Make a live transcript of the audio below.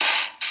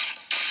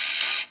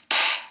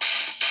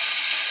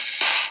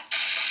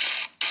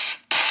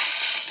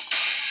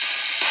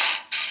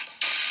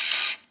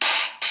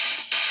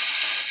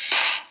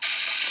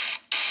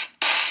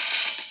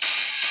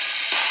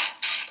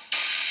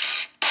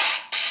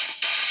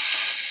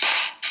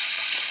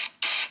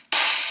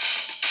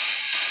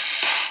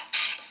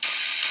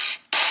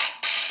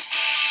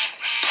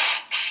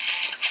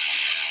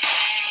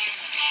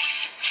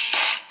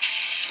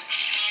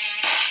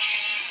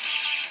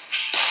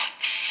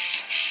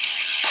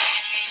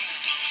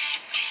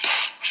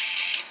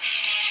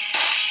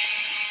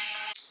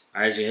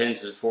As you head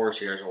into the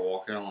forest, you guys are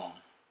walking along.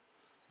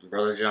 And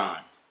Brother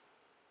John,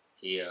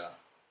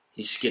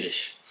 he's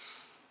skittish.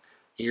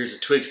 He hears a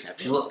twig snap.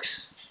 He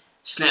looks.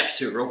 Snaps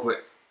to it real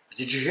quick.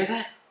 Did you hear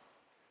that?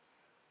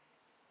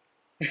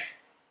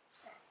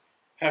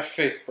 Have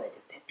faith,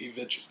 brother, but be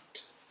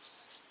vigilant.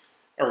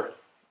 Or,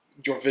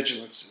 your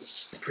vigilance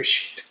is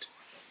appreciated.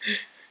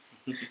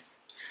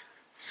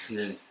 And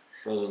then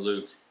Brother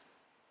Luke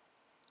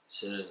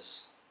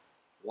says,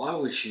 "Why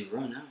would she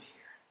run out here?"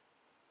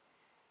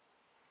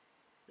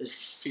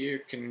 Fear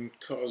can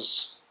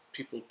cause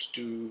people to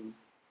do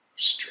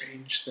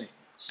strange things.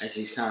 As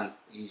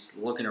he's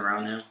looking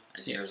around him,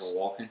 as you guys are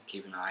walking,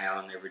 keeping an eye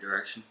out in every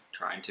direction,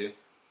 trying to.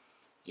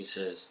 He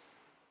says,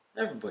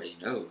 "Everybody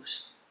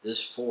knows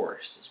this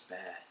forest is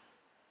bad.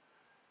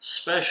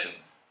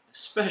 Especially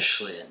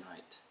at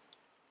night."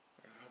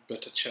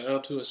 But a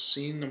child who has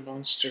seen the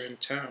monster in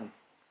town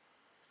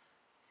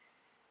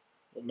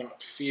will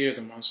not fear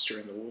the monster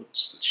in the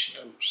woods that she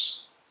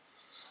knows.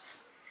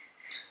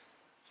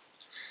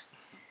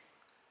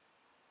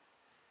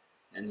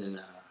 And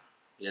then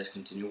you guys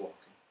continue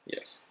walking.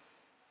 Yes.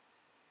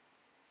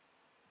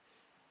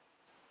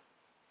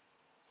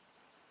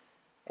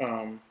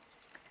 Yeah.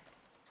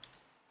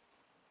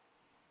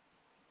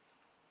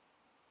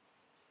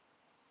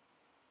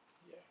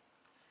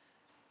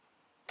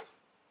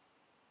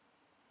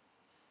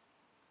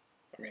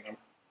 I mean, I'm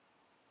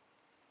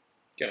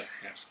gonna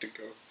have to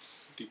go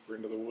deeper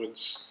into the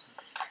woods.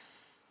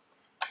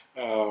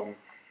 Go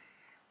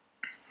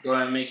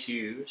ahead and make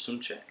you some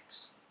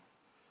checks.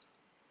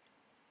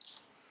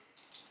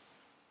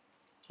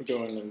 We're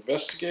going to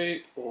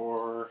investigate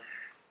or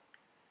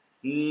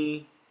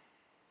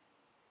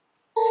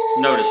Notice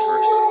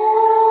first.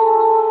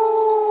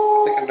 I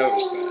think I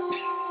noticed that.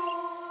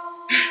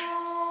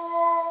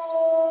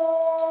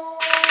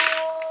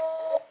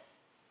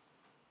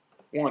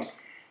 One.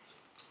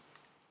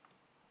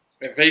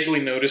 I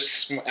vaguely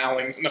noticed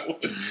howling in the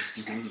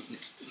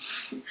woods.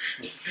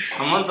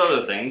 Amongst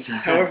other things.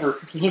 However,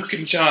 Luke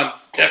and John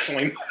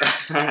definitely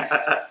noticed.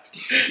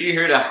 You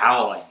heard a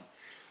howling.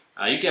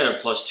 You get a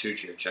 +2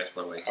 to your checks,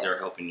 by the way, because they're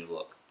helping you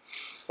look.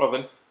 Well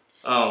then.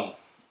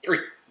 3.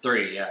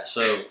 3, yeah.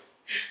 So,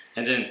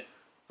 and then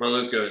Brother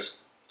Luke goes,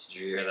 "Did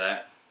you hear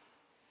that?"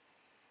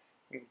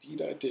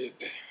 Indeed I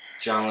did.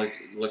 John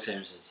looks at him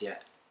and says,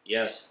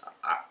 yes,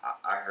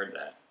 I heard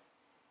that."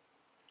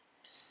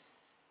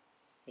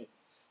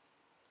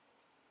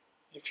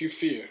 If you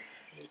fear,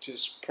 it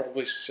is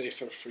probably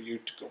safer for you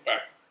to go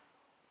back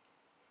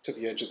to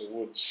the edge of the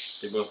woods.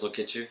 They both look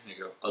at you and you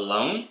go,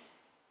 "Alone?"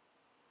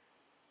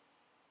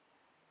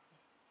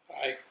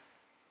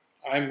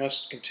 I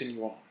must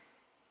continue on.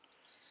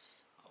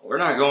 "We're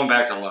not going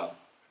back alone."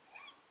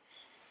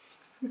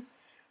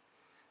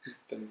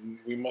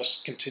 Then we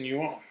must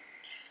continue on.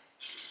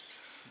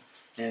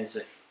 And it's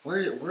like,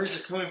 where's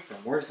it coming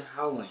from? Where's the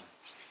howling?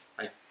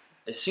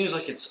 It seems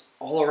like it's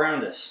all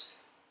around us.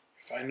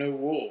 If I know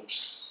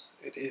wolves,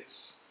 it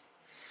is.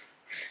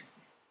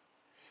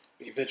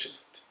 Be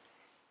vigilant.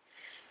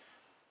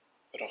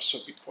 But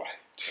also be quiet.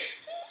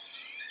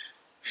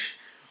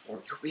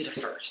 Or you'll be the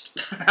first.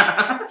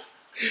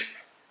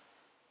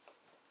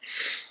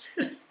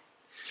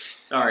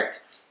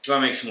 Alright, go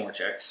and make some more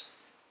checks.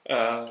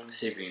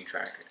 See if you can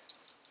track it.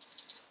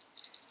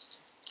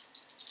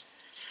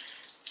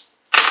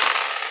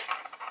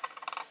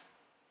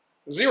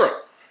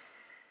 Zero.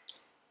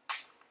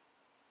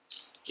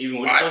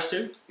 Even with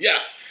 +2? Yeah.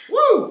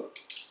 Woo!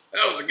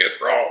 That was a good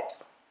roll.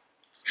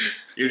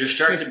 You're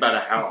distracted by the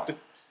howl.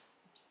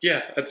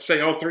 Yeah, I'd say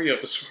all 3 of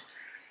us were.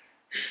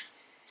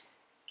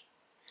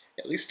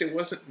 At least it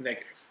wasn't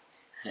negative.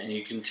 And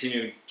you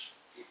continue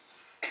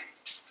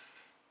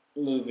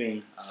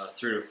moving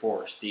through the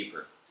forest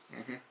deeper.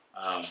 Mm-hmm.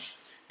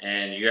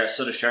 And you got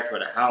so distracted by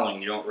the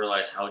howling, you don't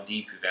realize how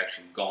deep you've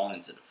actually gone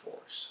into the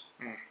forest.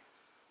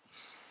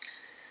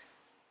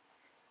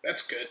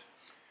 That's good.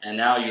 And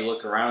now you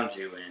look around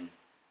you and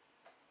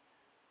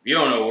you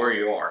don't know where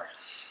you are.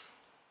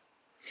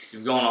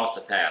 You've gone off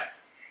the path.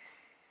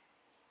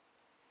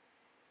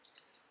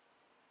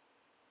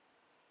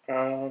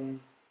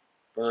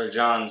 Brother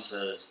John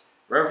says,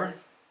 "Reverend,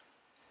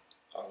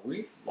 are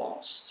we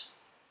lost?"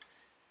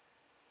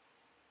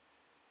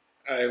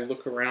 I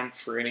look around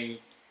for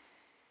any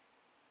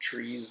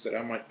trees that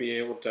I might be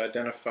able to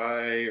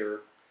identify,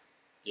 or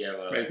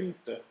maybe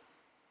the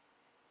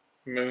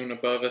moon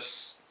above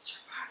us.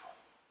 Survival.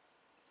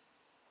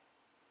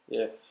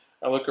 Yeah,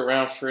 I look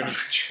around for any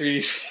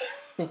trees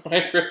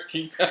I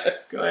recognize.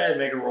 Go ahead and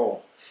make a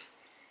roll.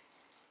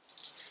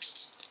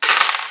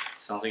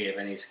 Sounds like you have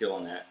any skill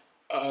in that.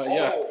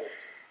 Yeah. Oh,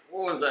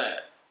 what was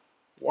that?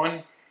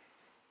 1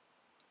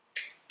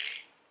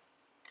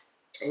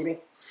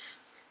 total.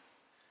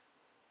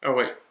 Oh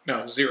wait,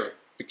 no, 0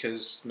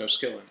 because no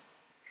skill in it.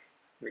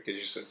 Because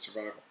you said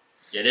survival.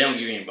 Yeah, they don't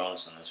give you any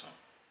bonus on this one.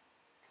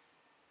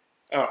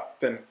 Oh,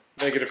 then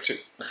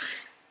 -2.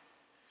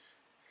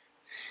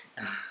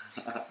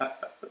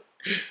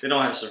 They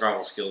don't have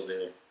survival skills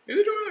either.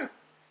 Neither do I.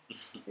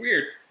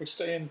 Weird. We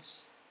stay in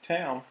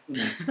town.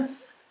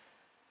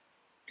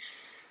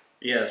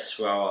 Yes,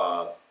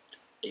 well,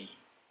 you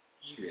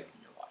have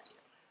no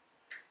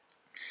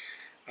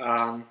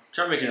idea.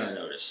 Try making another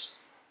notice.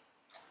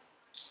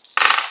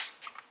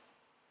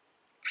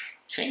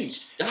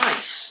 Change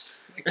dice.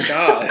 My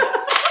God.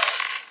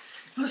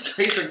 Those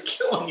dice are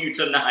killing you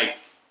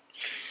tonight.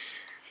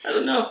 I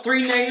don't know,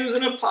 3 negatives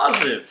and a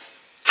positive.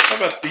 How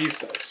about these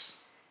dice?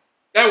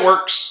 That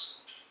works.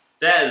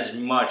 That is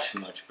much,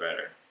 much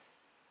better.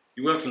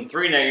 You went from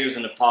 3 negatives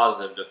and a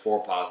positive to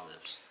 4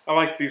 positives. I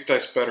like these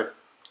dice better.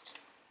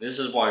 This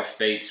is why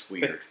fate's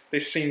weird. They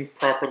seem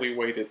properly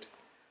weighted.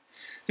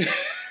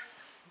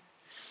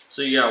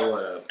 So you got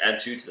what? Add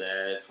 2 to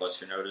that plus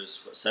your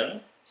notice. What,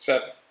 7?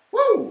 7.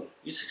 Woo!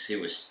 You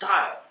succeed with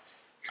style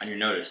on your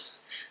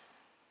notice.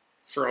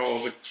 For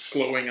all the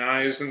glowing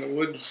eyes in the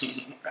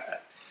woods.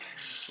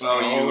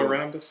 All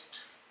around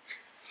us.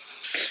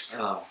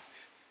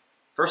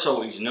 First of all,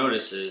 what you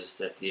notice is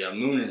that the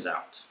moon is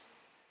out.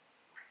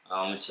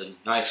 It's a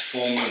nice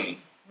full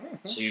moon.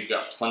 Mm-hmm. So you've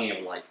got plenty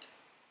of light.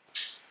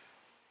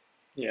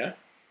 Yeah.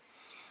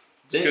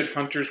 It's a good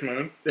hunter's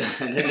moon.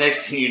 And the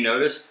next thing you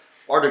notice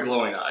are the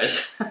glowing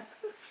eyes.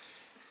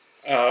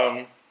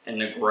 And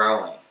the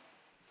growling.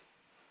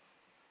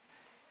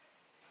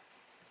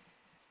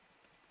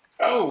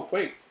 Oh,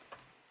 wait.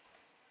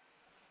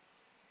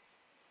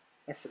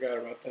 I forgot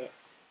about that.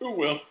 Oh,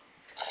 well.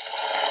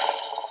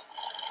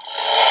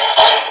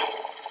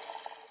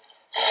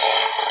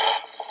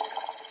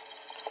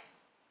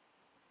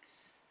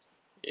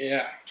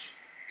 Yeah.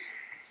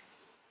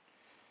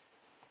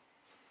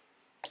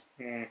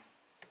 And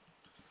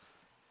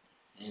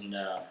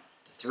the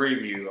 3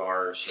 of you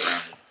are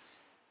surrounded.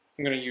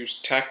 I'm going to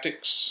use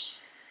tactics.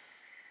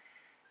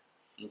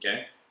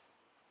 Okay.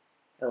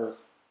 Or I'm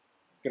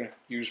going to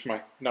use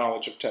my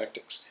knowledge of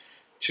tactics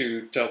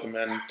to tell the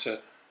men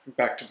to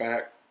back to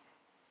back.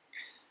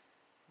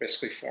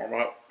 Basically form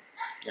up.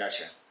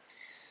 Gotcha.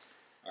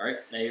 Alright,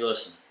 now you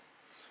listen.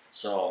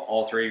 So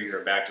all 3 of you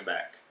are back to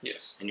back.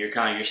 Yes. And you're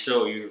kind of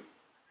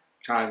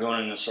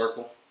going in a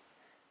circle.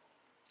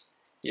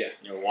 Yeah.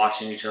 You're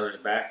watching each other's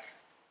back.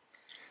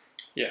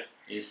 Yeah.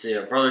 You see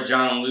Brother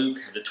John and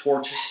Luke have the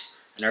torches,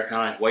 and they're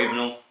kind of like waving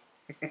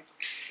them.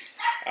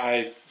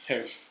 I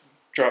have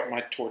dropped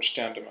my torch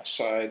down to my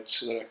side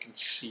so that I can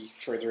see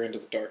further into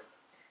the dark.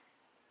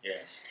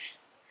 Yes.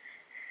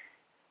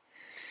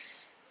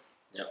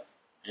 Yep.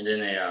 And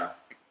then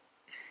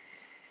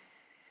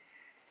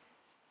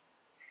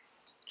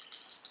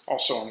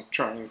Also, I'm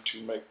trying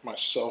to make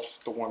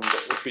myself the one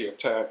that would be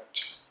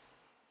attacked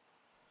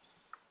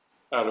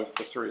out of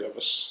the 3 of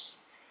us.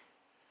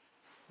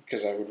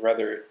 Because I would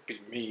rather it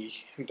be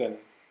me than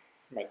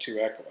my 2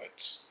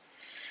 acolytes.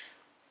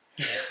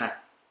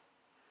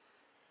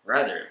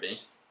 Rather it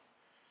be.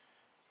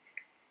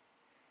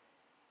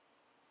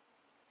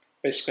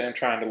 Basically, I'm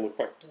trying to look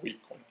like the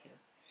weak one here.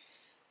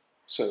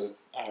 So that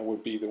I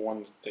would be the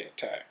one that they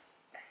attack.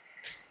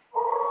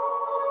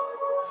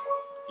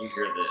 You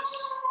hear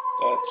this.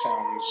 That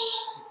sounds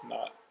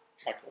not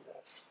like a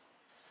wolf.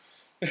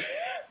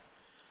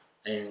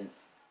 And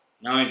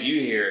not only do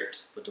you hear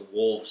it, but the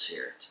wolves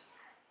hear it.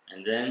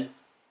 And then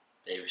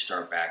they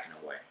start backing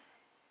away.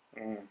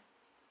 Mm.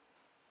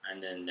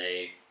 And then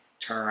they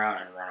turn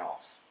around and run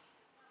off.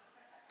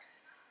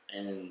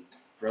 And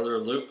Brother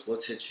Luke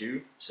looks at you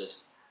and says,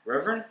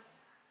 Reverend,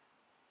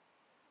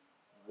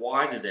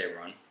 why did they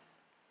run?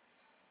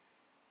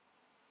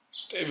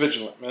 Stay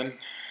vigilant, men.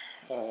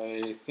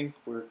 I think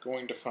we're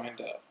going to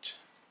find out.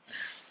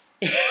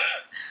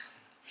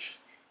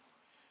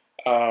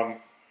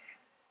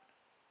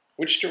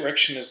 Which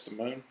direction is the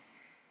moon?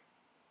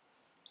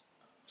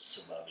 It's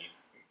above you.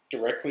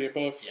 Directly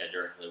above? Yeah,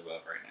 directly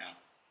above right now.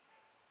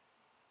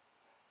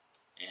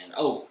 And,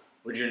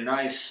 with your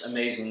nice,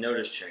 amazing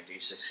notice check, you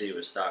succeed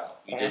with style.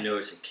 You did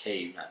notice a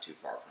cave not too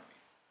far from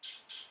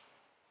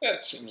you.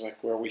 That seems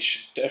like where we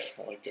should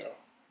definitely go.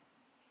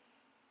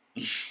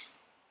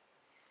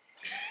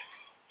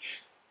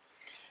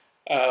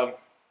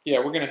 Yeah,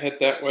 we're going to head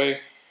that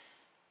way.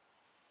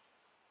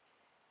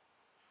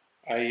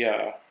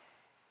 I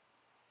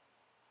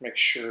make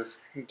sure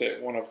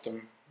that one of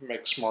them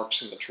makes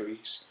marks in the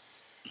trees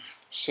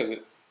so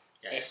that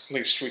at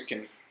least we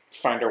can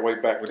find our way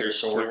back to the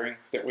clearing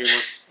that we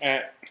were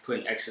at.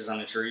 Putting X's on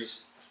the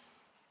trees?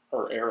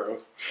 Or arrow.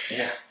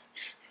 Yeah.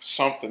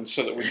 Something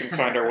so that we can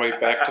find our way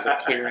back to the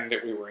clearing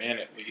that we were in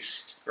at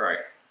least.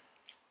 Right.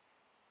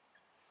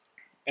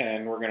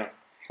 And we're going to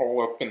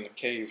hole up in the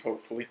cave,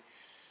 hopefully.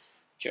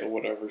 Kill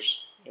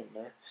whatever's in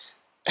there.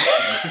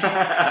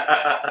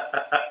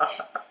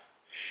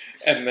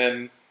 And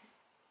then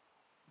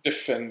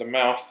defend the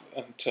mouth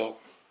until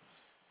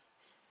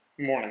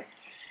morning.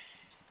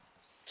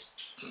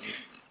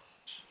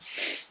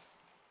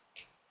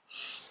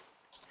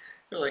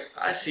 You're like,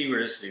 I see where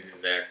this is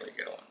exactly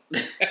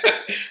going.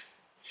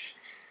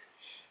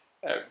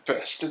 At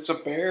best, it's a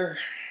bear.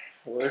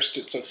 Worst,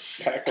 it's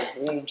a pack of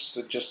wolves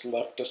that just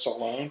left us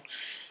alone.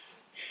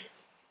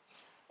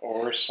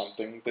 Or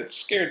something that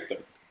scared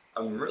them.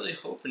 I'm really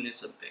hoping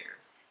it's a bear.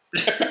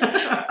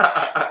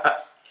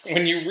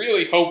 when you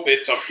really hope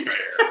it's a bear.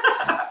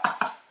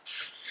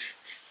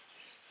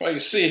 Well, you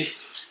see,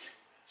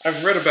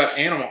 I've read about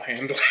animal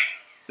handling.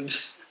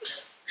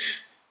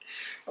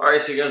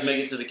 Alright, so you guys make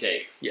it to the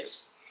cave.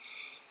 Yes.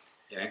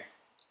 Okay.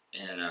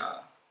 And,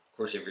 of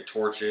course, you have your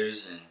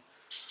torches and...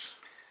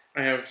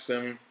 I have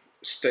them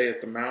stay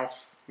at the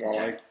mouth while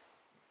I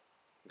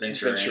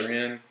venture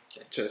in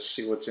to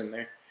see what's in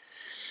there.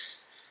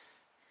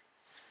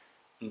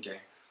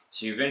 Okay.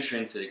 So you venture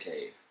into the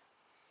cave.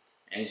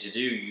 And as you do,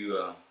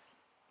 you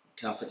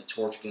kind of put the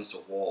torch against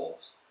the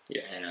walls.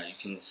 Yeah. And you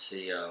can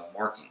see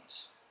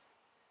markings.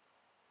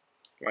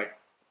 Like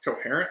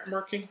coherent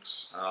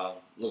markings?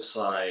 Looks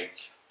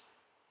like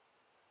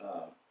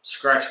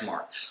scratch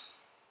marks.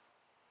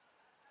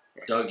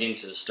 Like dug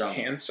into the stone.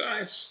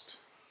 Hand-sized?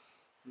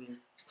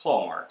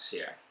 Claw marks,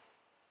 yeah.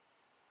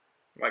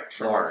 Like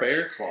from a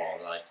bear? Claw,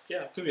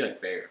 it could be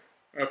like bear.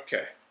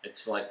 Okay.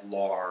 It's like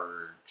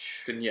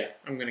large. Then yeah,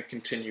 I'm going to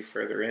continue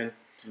further in.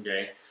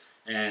 Okay.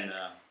 And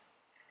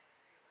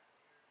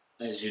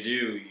as you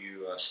do,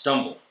 you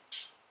stumble.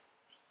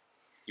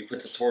 You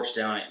put the torch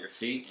down at your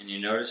feet and you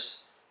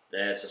notice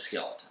that it's a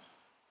skeleton.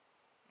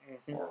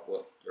 Mm-hmm. Or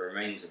what the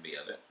remains would be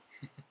of it.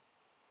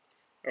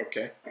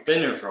 Okay.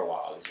 Been there for a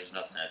while because there's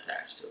nothing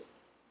attached to it.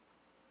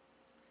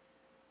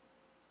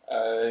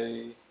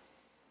 I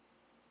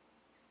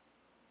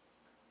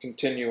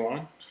continue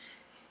on.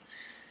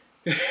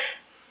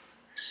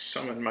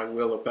 Summon my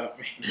will about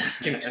me.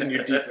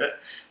 Continue deeper.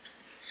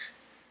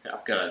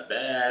 I've got a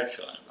bad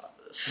feeling about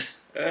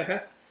this. Uh-huh.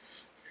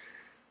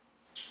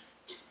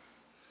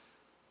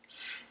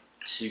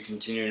 So you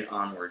continue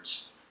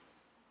onwards.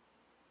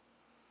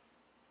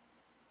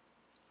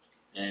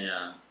 And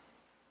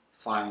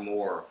find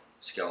more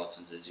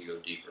skeletons as you go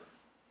deeper.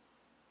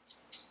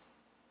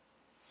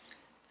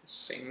 It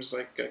seems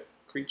like a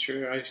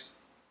creature I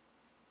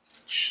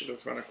should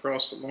have run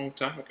across a long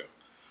time ago.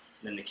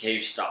 Then the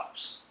cave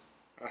stops.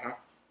 Uh-huh.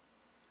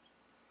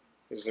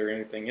 Is there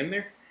anything in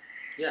there?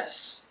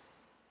 Yes.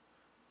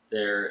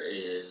 There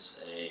is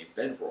a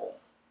bedroll.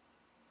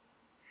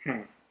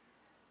 And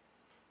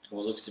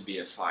what looks to be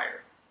a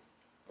fire.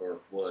 Or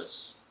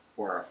was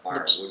where a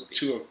fire would be.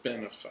 To have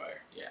been a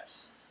fire.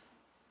 Yes.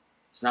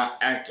 It's not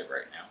active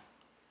right now.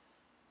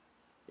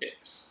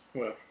 Yes.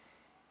 Well.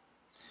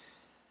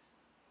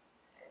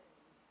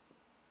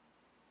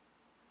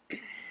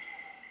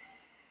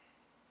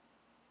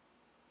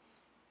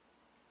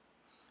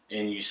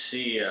 And you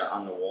see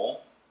on the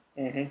wall,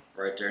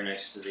 right there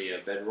next to the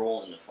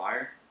bedroll and the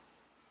fire,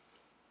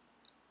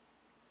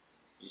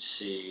 you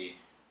see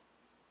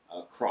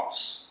a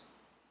cross.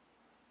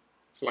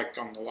 Like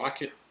on the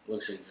locket?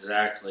 Looks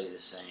exactly the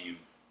same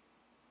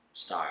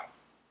style.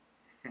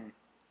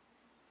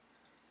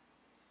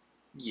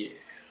 Yeah.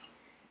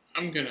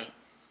 I'm gonna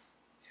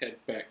head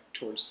back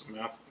towards the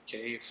mouth of the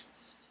cave.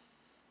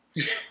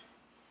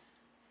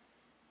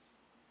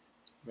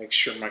 Make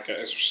sure my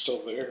guys are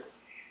still there.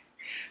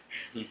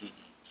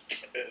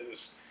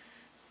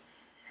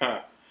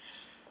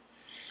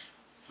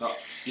 Well,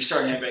 you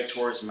start heading back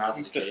towards the mouth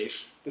of the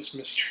cave. This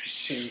mystery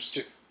seems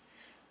to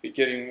be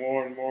getting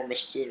more and more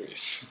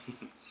mysterious.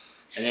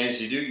 And as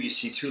you do, you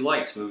see two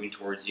lights moving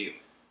towards you.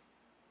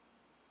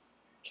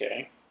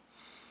 Okay.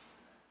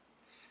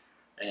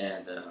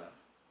 And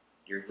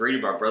you're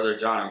greeted by Brother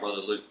John and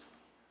Brother Luke.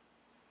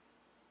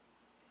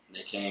 And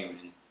they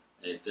came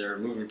and they're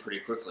moving pretty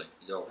quickly.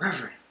 You go,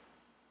 Reverend.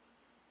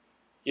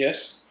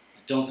 Yes? I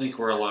don't think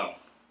we're alone.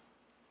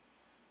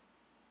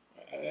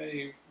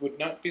 I would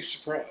not be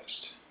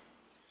surprised.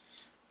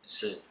 I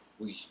said,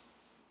 we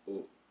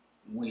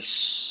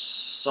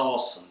saw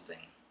something.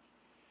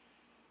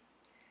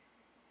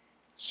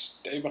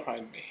 Stay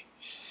behind me.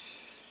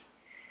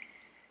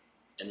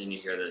 And then you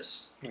hear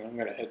this. And I'm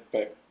going to head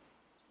back.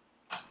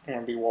 I'm going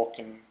to be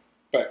walking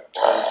back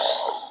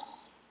towards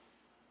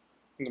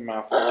the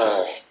mouth of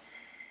the cave.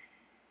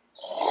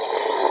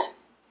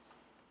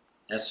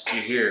 That's what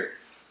you hear.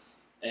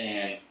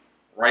 And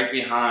right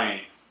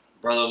behind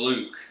Brother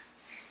Luke,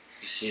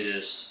 you see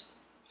this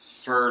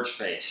furred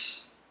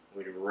face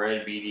with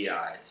red beady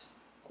eyes,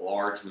 a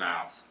large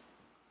mouth,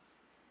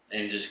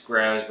 and just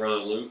grabs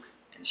Brother Luke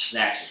and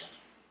snatches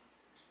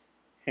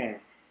him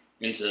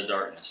into the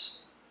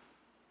darkness.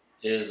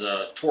 His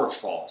torch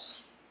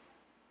falls.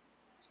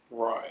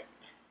 Right.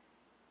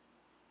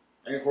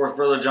 And of course,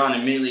 Brother John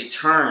immediately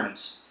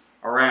turns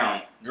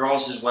around,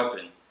 draws his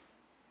weapon.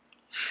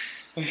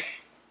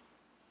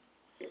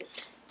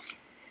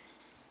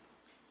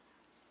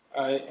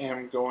 I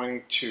am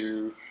going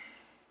to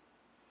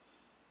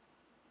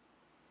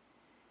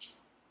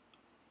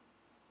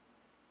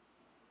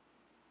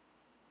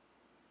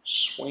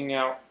swing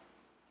out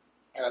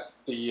at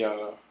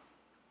the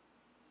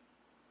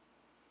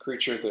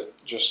creature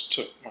that just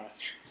took my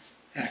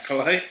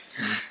acolyte.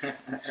 I'm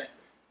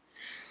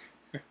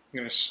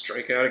going to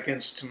strike out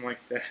against him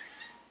like that.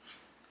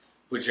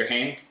 With your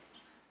hand?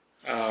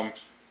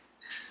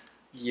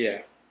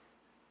 Yeah.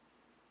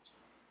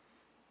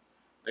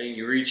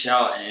 You reach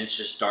out and it's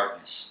just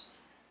darkness.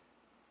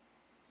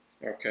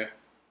 Okay.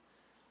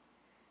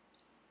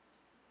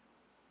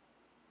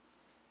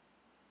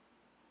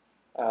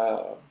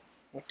 What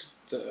did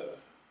the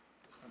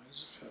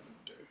Eyes of Heaven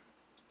do?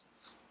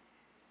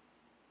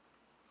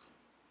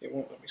 It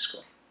won't let me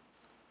scroll.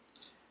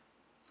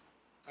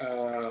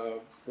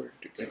 Where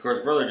did it go? And of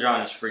course, Brother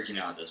John is freaking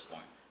out at this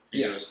point.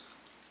 He goes,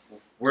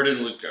 "Where did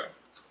Luke go?"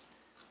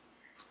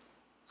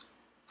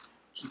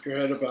 Keep your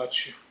head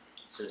about you.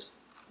 He says,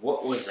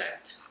 "What was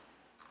that?"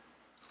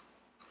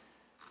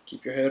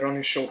 Keep your head on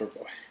your shoulder,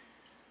 boy.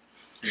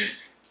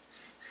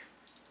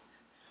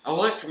 I would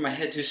like for my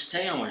head to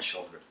stay on my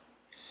shoulder.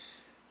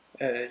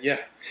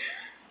 Yeah.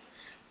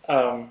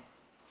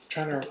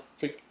 Trying to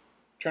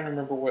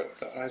remember what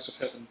the Eyes of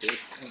Heaven did,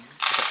 and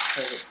I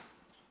don't have it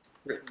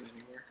written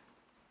anywhere.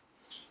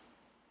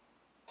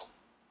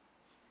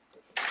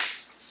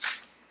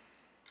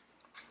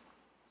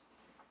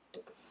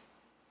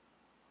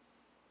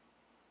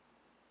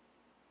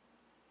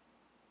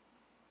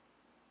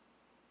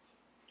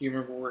 Do you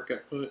remember where it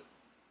got put?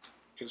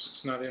 Because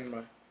it's not in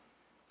my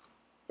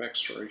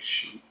backstory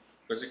sheet.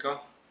 What's it called?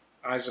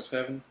 Eyes of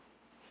Heaven.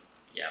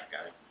 Yeah, I've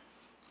got it.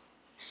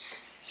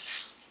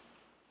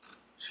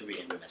 Should be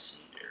in the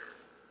messenger.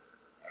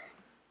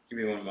 Give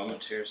me one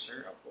moment here,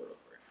 sir. I'll pull it up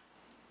for you.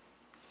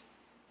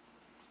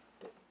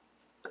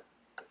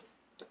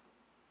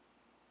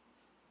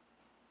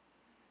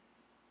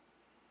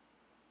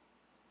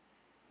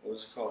 What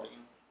was it called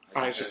again?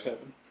 Eyes of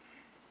Heaven.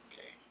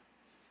 Okay.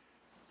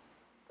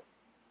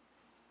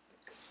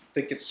 I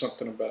think it's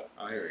something about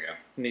Oh, here we go.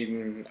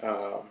 needing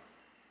a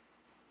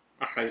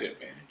height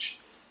advantage.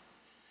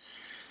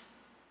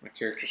 My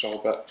character's all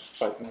about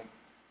fighting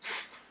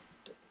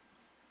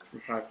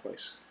from high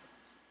place.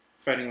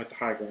 Fighting with the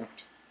high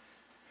ground.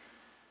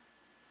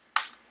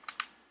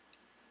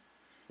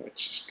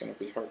 Which is going to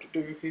be hard to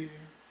do here.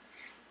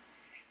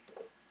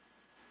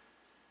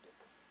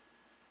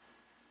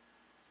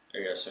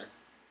 There you go, sir.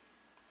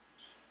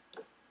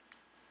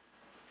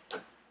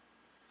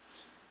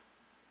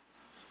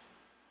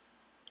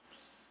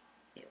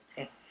 There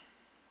we go.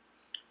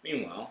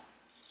 Meanwhile,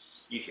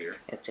 you hear.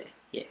 Okay,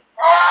 yeah.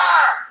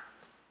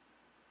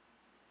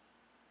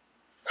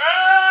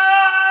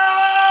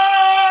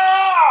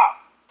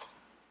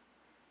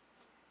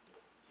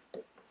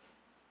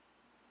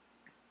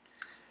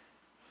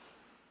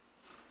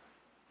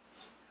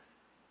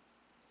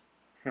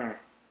 Huh.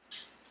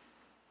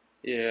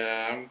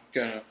 Yeah, I'm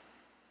gonna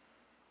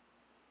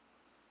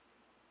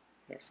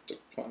have to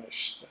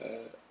punish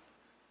that.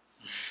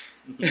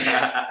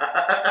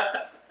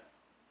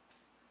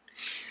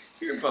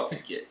 You're about to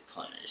get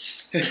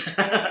punished.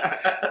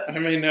 I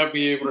may not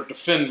be able to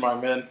defend my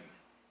men,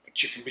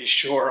 but you can be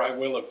sure I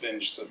will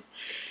avenge them.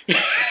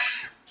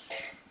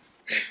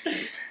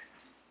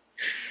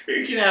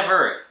 You can have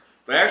Earth,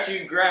 but after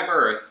you grab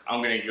Earth,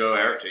 I'm gonna go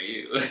after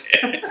you.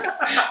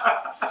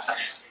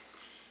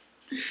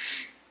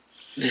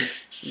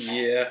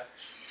 Yeah.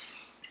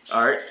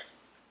 Alright.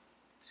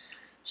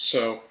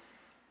 So,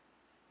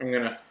 I'm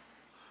gonna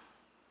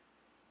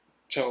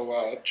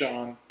tell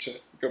John to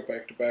go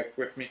back to back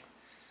with me,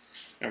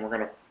 and we're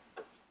gonna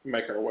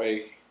make our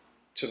way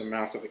to the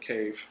mouth of the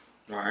cave.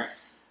 Alright.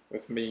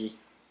 With me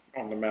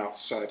on the mouth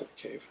side of the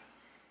cave.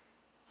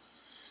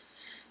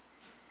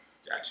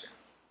 Gotcha.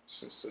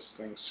 Since this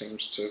thing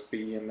seems to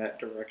be in that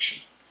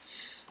direction.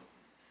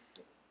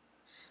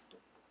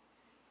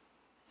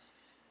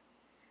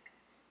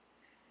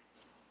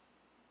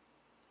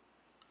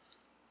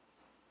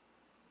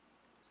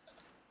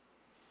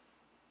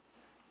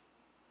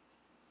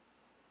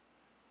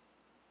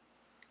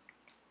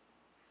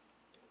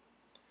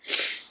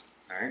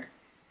 Alright.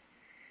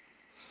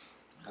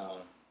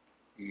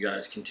 You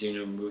guys continue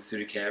to move through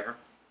the cavern?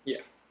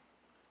 Yeah.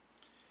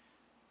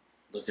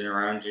 Looking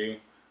around you,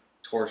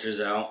 torches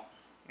out.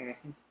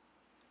 Mm-hmm.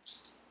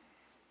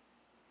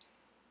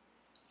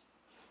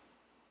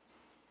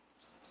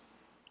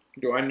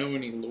 Do I know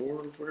any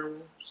lore of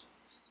werewolves?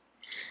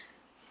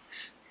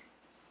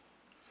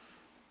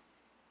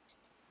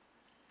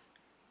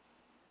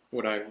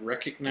 Would I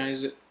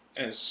recognize it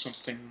as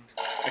something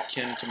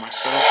akin to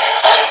myself?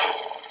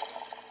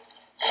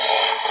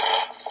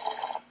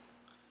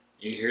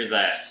 You hear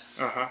that?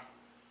 Uh-huh.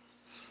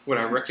 Would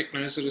I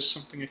recognize it as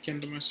something akin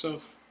to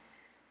myself?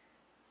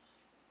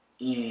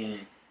 You?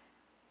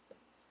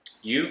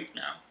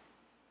 No.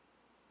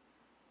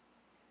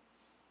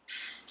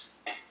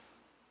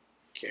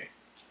 Okay.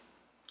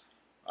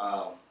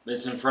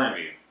 It's in front of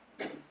you.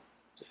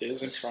 It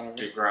is in front of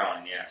me.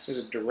 Growling, yes.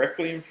 Is it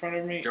directly in front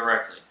of me?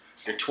 Directly.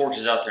 Your torch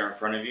is out there in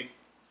front of you,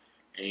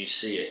 and you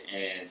see it,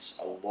 and it's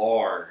a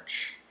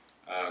large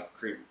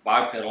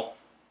bipedal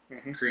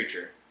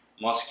creature,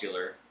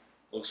 muscular,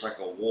 looks like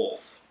a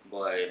wolf,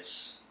 but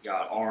it's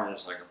got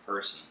arms like a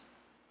person.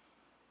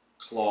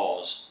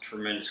 Claws,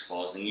 tremendous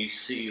claws, and you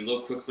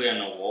look quickly on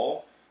the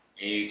wall,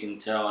 and you can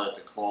tell that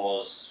the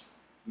claws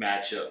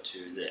match up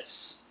to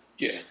this.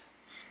 Yeah.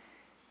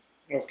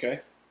 Okay.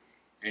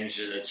 And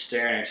it's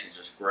staring at you,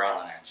 just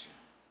growling at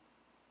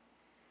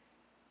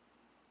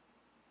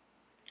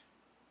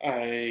you.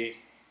 I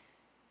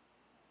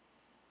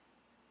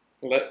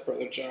let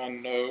Brother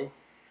John know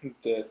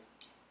that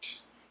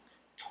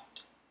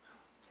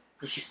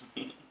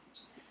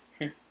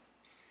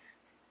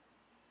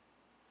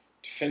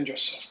Defend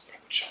yourself,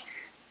 Brother John.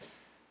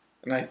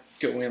 And I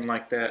go in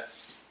like that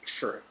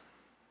for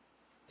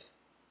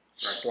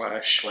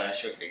slash.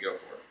 Slash, okay, go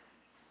for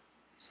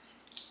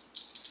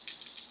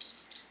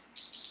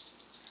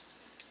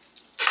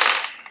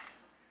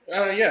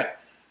it. Yeah.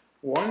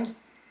 1.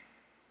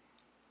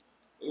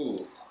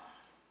 Ooh.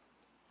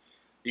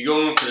 You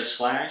go in for the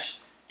slash,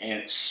 and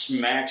it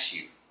smacks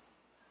you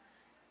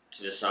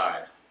to the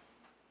side.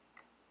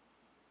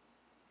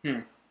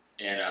 And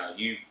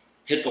you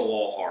hit the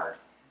wall hard.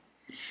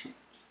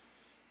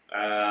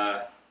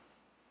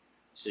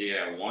 So you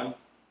got 1?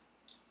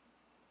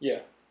 Yeah,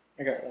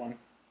 I got 1.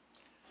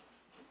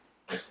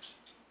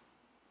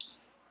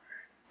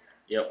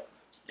 Yep.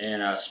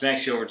 And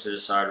smacks you over to the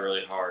side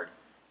really hard,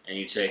 and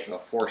you take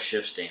 4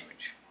 shifts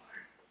damage.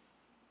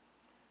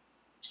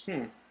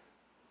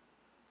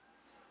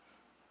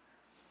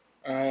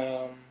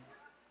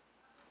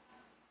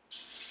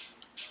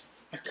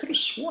 I could have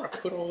sworn I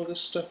put all of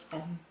this stuff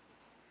on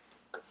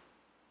the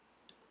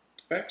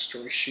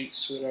backstory sheet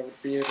so that I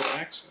would be able to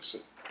access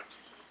it.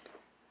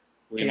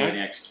 What do you do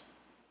next?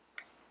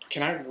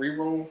 Can I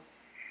reroll?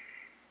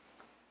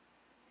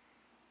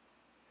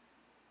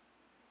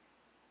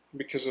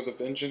 Because of the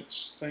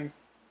vengeance thing?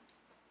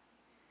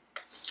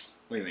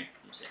 What do you mean?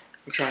 Let me see.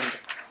 I'm trying to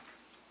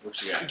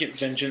what you got? Get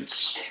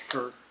vengeance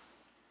for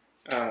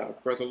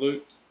Brother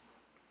Luke.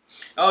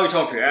 Oh, you're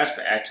talking for your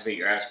aspect. Activate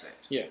your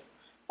aspect. Yeah.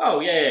 Oh,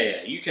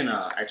 yeah. You can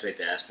activate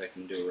the aspect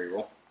and do a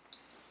reroll.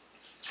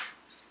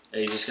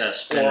 You just gotta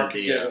spend or I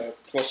could get a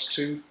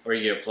 +2. Or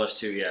you get a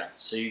 +2, yeah.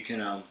 So you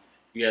can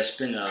you gotta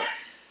spend a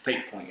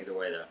fate point either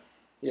way though.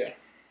 Yeah.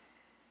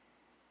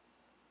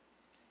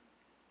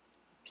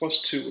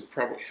 +2 would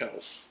probably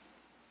help.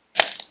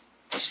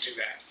 Let's do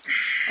that.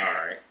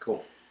 Alright,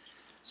 cool.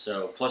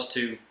 So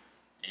 +2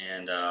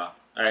 and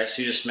alright,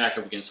 so you just smack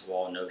up against the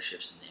wall, no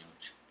shifts in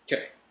damage.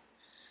 Okay.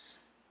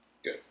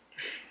 Good.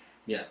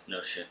 Yeah,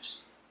 no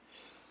shifts.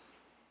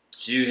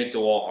 So you hit the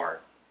wall hard.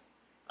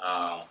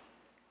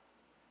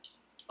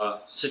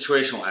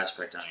 Situational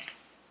aspect on you.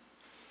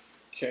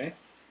 Okay.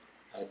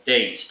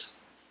 Dazed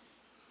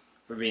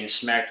for being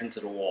smacked into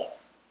the wall.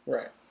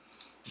 Right.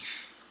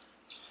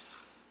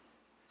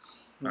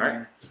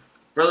 Alright.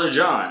 Brother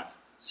John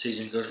sees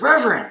him and goes,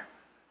 Reverend!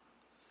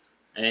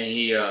 And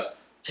he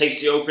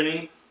takes the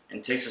opening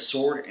and takes a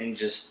sword and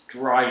just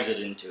drives it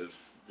into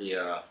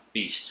the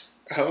beast.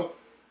 Oh.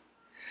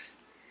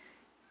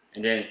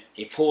 And then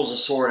he pulls the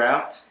sword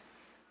out,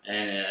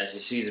 and as he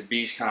sees the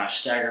beast kind of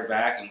stagger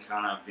back and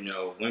kind of,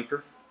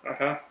 whimper.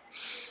 Uh-huh.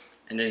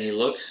 And then he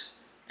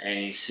looks, and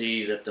he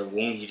sees that the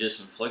wound he just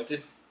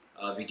inflicted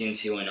begins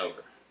healing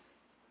over.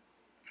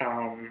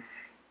 Can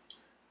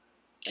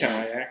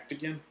I act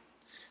again?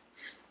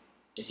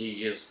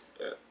 He is,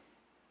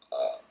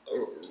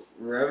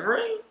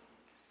 Reverend?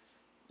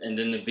 And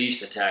then the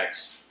beast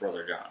attacks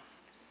Brother John.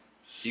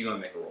 You're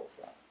going to make a roll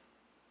for him.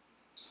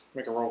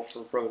 Make a roll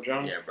for Brother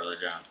John? Yeah, Brother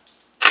John.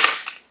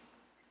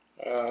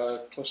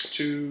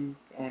 +2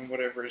 on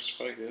whatever his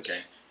fight is.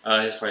 Okay.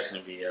 His fight's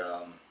going to be,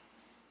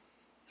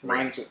 3.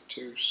 Mine's at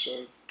 2,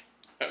 so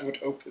I would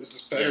hope this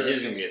is better. Yeah,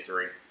 he's going to be a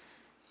 3.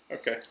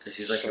 Okay. Because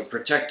he's like a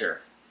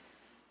protector.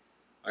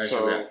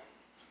 So,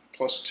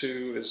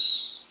 +2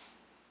 is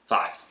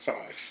 5.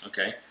 5.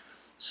 Okay.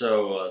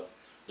 So,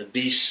 the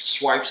beast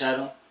swipes at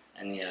him,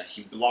 and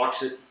he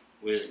blocks it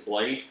with his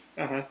blade.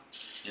 Uh-huh.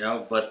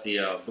 But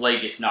the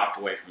blade gets knocked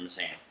away from his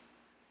hand.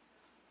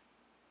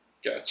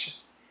 Gotcha.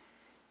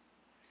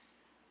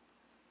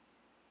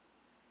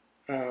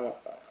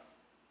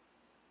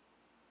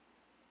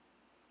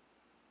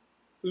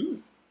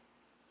 Ooh.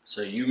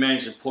 So you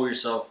manage to pull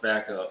yourself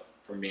back up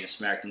from being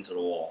smacked into the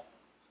wall.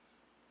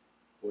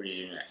 What do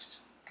you do next?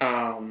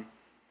 I'm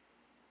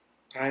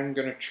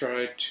gonna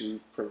try to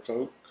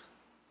provoke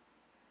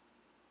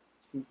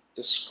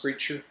this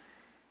creature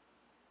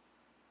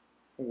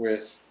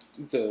with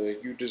the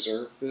 "You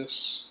deserve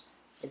this"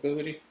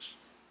 ability.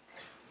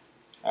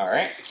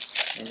 Alright.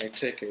 I may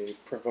take a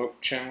provoke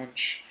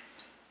challenge,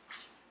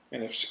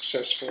 and if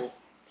successful,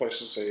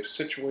 places a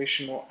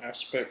situational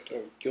aspect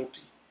of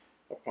guilty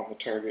upon the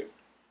target,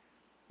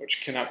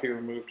 which cannot be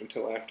removed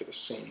until after the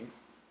scene.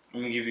 I'm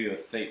going to give you a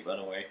fate, by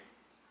the way,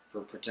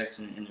 for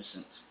protecting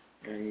innocent.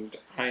 And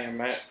I am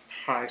at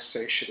high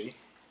satiety.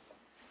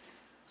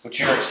 But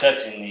you're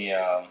accepting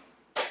the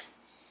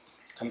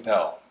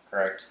compel,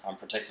 correct? On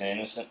protecting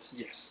innocent?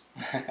 Yes.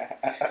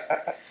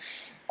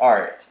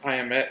 Alright. I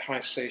am at high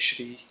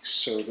satiety,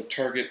 so the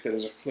target that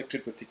is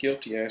afflicted with the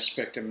guilty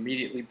aspect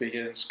immediately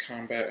begins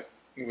combat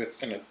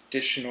with an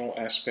additional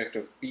aspect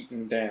of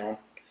beaten down,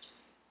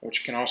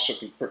 which can also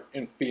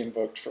be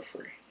invoked for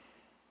free.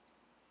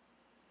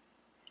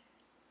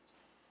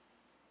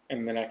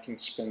 And then I can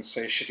spend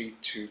satiety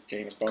to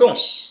gain a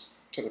bonus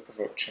to the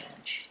provoke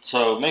challenge.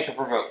 So make a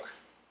provoke.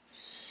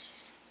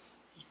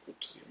 Equal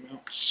to the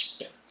amount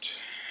spent.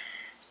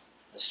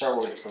 Let's start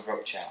with the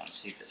provoke challenge,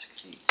 see if it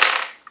succeeds.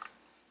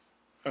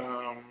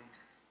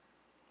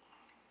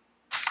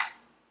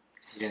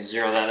 You can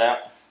zero that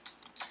out.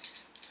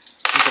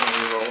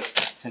 re-roll.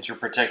 Since you're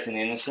protecting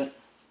the innocent.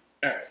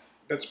 Alright,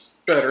 that's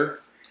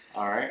better.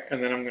 Alright.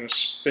 And then I'm going to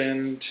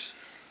spend...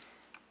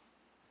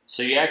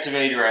 So you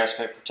activate your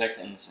aspect, protect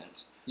the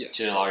innocent. Yes.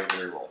 To allow you to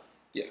reroll.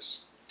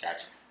 Yes.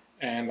 Gotcha.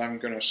 And I'm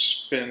going to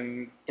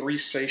spend 3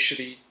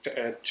 satiety to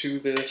add to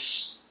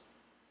this,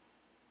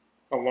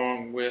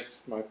 along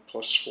with my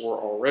 +4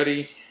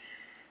 already.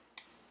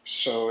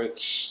 So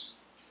it's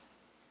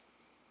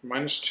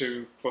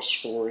 -2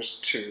 +4 is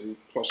 2,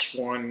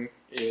 +1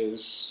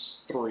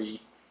 is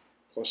 3,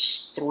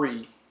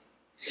 +3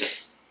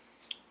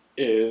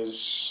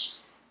 is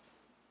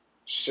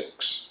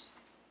 6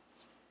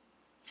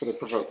 for the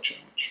provoke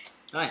challenge.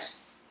 Nice.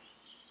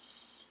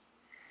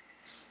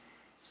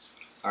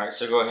 Alright,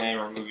 so go ahead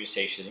and remove your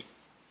satiety.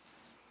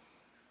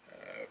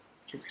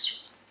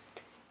 Eraser.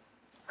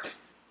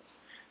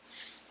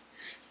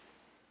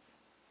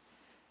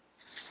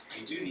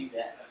 You do need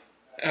that.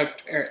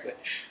 Apparently.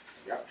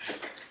 Yep.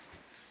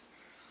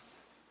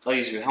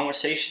 Leaves you with how much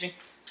satiety?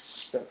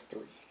 Spent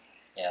 3.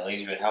 Yeah,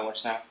 leaves you with how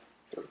much now?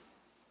 3.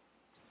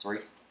 3?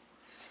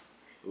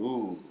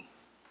 Ooh.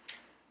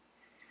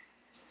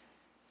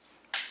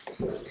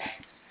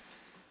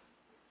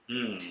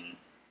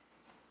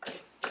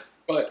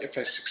 But if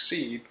I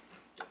succeed,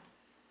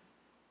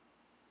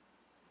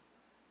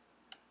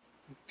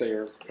 they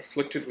are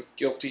afflicted with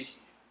guilty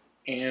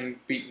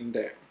and beaten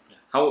down.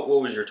 What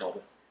was your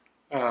total?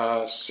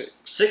 6.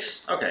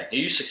 6? Okay,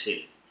 you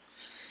succeeded.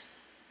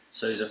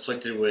 So he's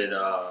afflicted with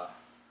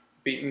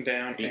beaten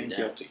down and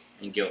guilty.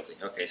 And guilty.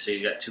 Okay, so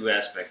he's got 2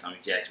 aspects on him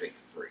you can activate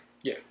for free.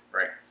 Yeah.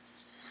 Right.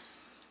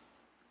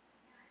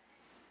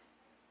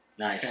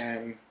 Nice.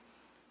 And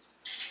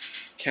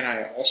can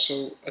I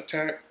also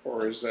attack,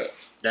 or is that...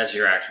 That's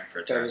your action for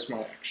a turn. That is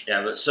my action.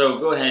 Yeah, but so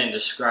go ahead and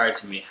describe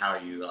to me how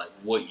you, like,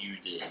 what you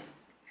did.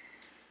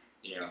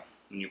 You know,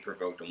 when you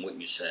provoked him, what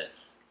you said.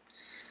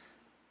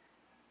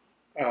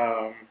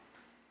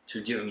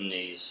 To give him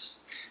these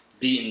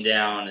beaten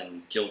down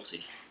and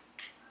guilty.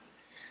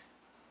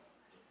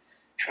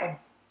 How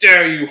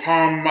dare you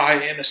harm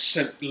my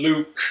innocent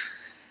Luke,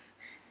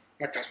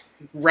 like a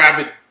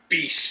rabid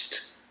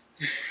beast.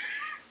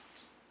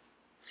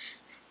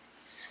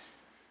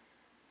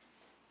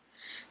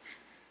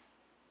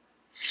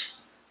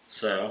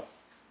 So,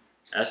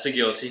 that's the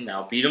guilty.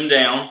 Now beat him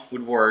down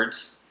with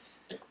words.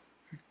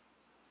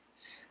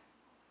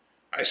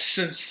 I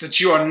sense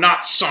that you are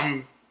not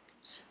some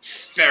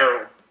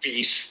feral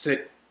beast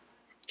that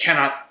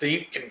cannot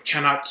think and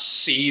cannot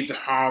see the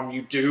harm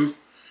you do.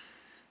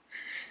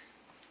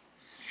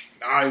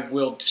 And I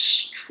will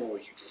destroy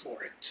you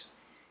for it.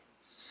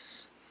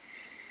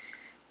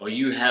 Well,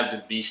 you have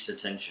the beast's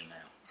attention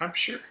now. I'm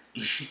sure.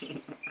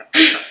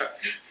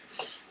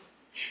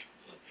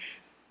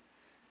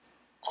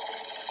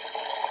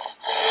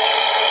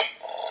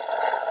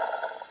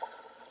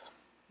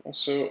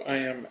 Also, I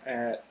am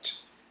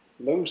at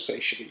low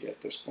satiety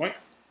at this point.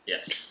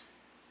 Yes.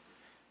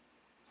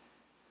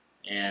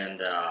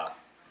 And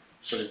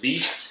so the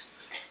beast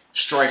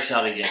strikes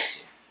out against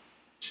you.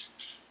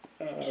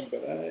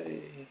 But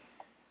I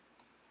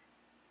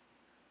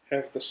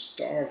have the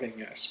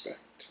starving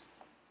aspect.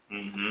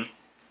 Mm-hmm.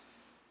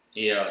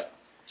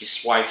 He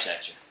swipes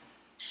at you.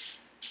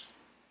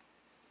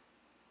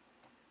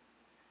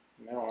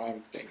 Now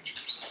I'm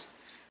dangerous.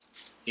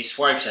 He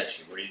swipes at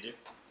you. What do you do?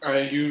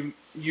 I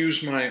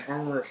use my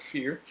Armor of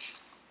Fear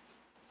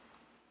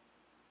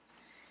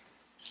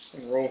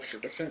and roll for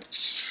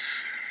defense.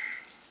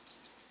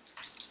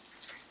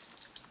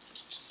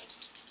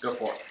 Go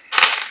for it.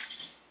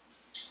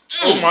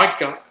 Oh my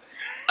god.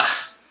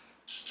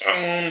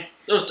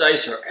 Those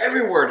dice are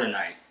everywhere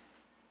tonight.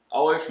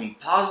 All the way from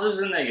positives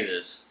and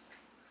negatives.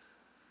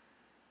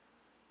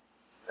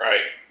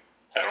 Right.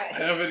 I don't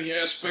have any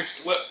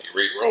aspects to let me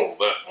re-roll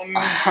that one.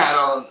 I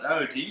don't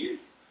know, do you?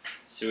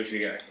 Let's see what you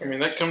got here. I mean,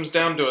 that comes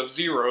down to a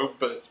 0,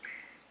 but...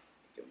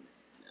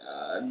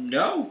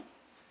 No.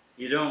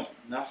 You don't.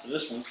 Not for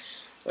this one.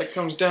 That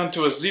comes down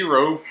to a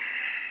 0.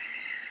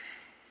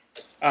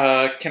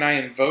 Can I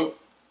invoke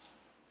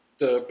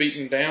the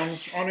beaten down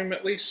on him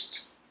at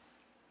least?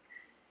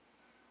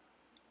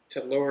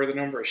 To lower the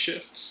number of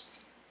shifts?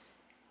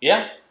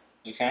 Yeah,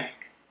 you can.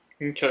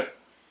 Okay.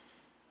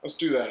 Let's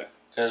do that.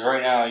 Because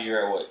right now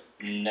you're at what?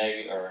 You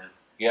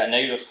got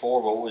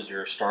 -4, but what was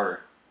your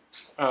starter?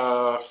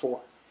 4.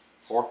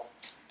 4?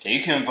 Okay,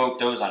 you can invoke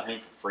those on him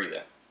for free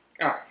though.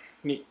 Ah,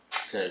 neat.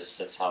 Because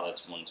that's how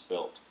that one's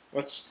built.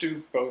 Let's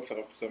do both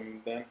of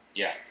them then.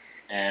 Yeah.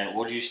 And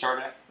what did you start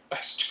at? I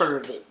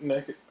started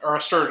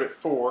at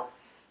 4.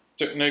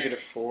 Took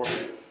 -4.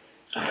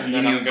 And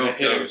then I'm going to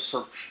hit him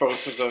for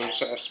both of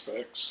those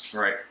aspects.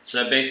 Right. So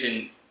that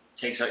basically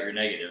takes out your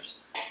negatives.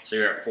 So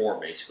you're at 4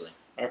 basically.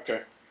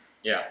 Okay.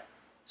 Yeah.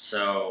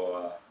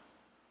 So,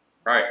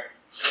 right.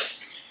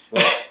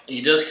 Well,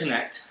 he does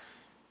connect.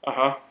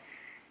 Uh-huh.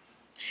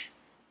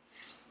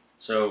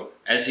 So,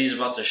 as he's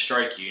about to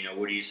strike you,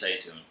 what do you say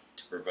to him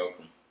to provoke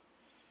him?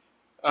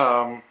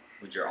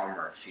 With your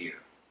Armor of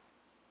Fear.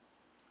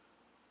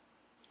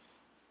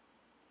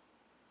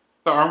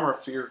 The Armor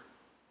of Fear.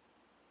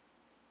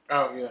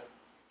 Oh, yeah.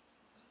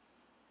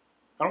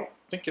 I don't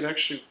think it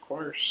actually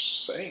requires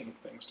saying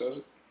things, does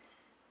it?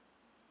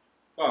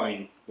 Well, I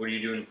mean, what are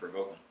you doing to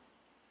provoke him?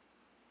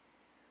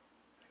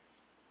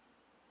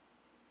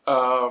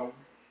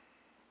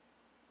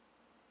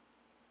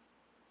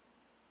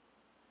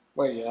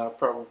 Well, yeah, I'll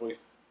probably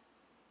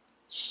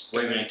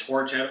waving a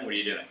torch at him. What are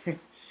you doing?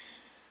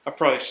 I'll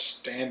probably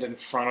stand in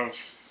front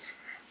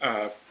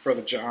of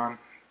Brother John,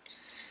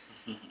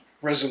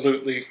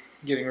 resolutely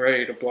getting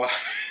ready to block.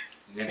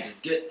 You have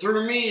to get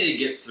through me to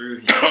get through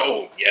him.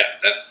 Oh, yeah,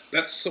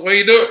 that's the way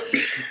you do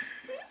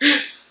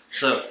it.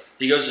 So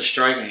he goes to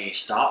strike and he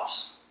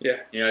stops.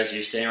 Yeah. You know, as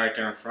you're standing right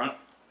there in front.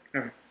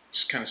 I'm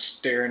just kind of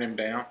staring him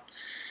down.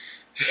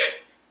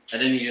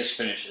 And then he just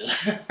finishes.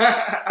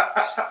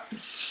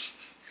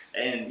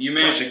 And you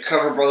manage to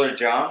cover Brother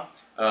John,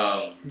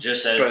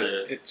 just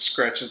as it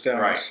scratches down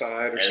the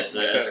side or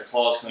something like that. As the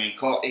claws come in,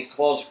 it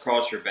claws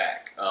across your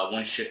back,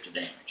 1 shift of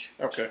damage.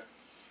 Okay.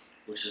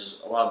 Which is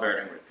a lot better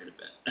than what it could have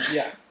been.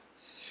 Yeah.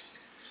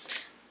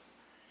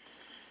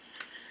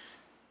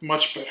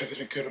 Much better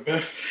than it could have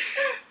been.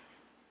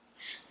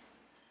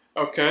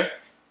 Okay.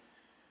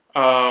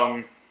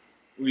 What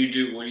do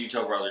you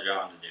tell Brother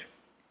John to do?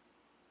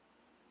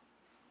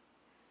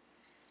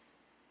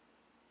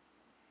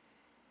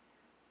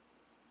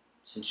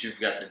 Since you've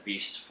got the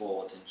beast's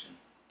full attention.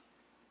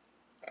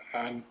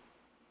 I'm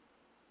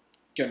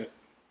gonna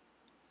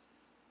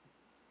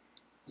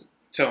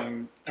tell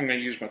him I'm gonna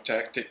use my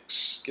tactics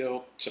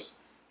skill to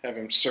have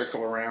him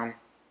circle around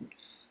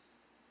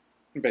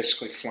and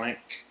basically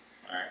flank.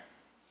 Alright.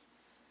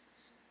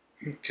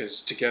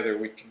 Because together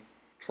we can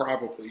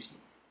probably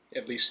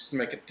at least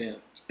make a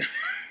dent.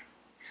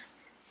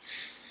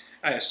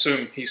 I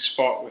assume he's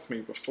fought with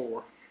me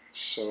before,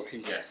 so he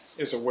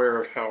is aware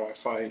of how I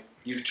fight.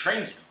 You've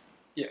trained him.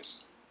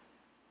 Yes.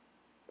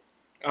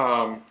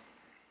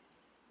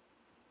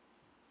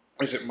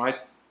 Is it my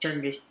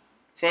turn to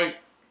fight?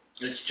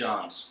 It's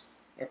John's.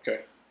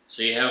 Okay.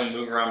 So you have him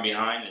move around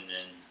behind and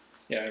then...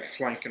 Yeah,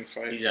 flank and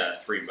fight. He's got a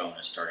 3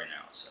 bonus starting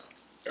out, so...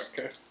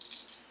 Okay.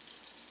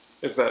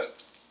 Is that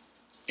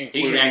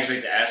including... He can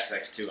activate the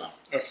aspects too on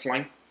a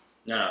flank?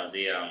 No,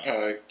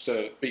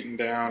 the beaten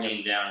down.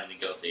 Beaten down and the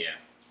guilty,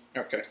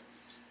 yeah. Okay.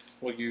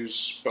 We'll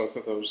use both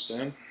of those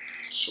then.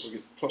 So we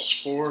get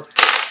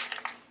 +4.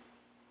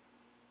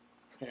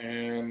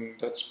 And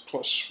that's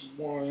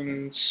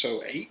 +1,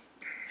 so 8.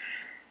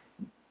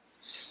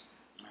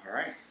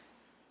 Alright.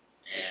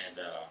 And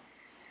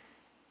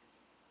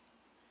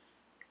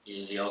he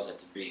yells at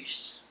the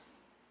beast.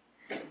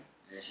 And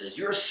he says,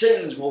 "Your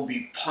sins will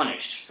be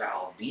punished,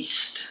 foul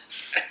beast."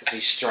 As he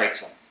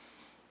strikes him.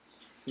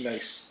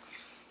 Nice.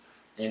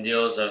 And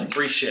deals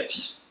 3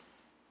 shifts.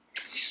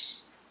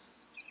 Nice.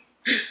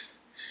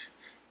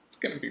 It's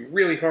going to be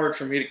really hard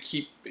for me to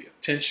keep the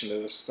attention to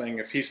this thing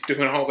if he's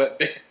doing all that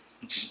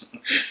damage.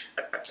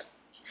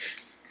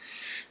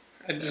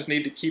 I just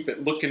need to keep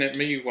it looking at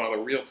me while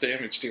the real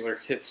damage dealer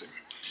hits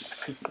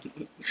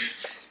him.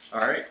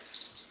 Alright.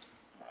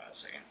 Hold on a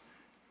second.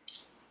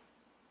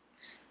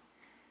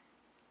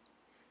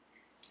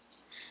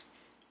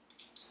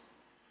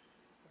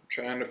 I'm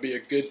trying to be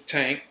a good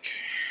tank.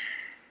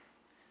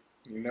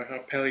 You know how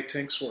pally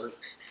tanks work.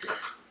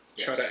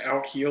 Yes. Try to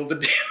out-heal the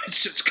damage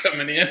that's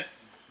coming in.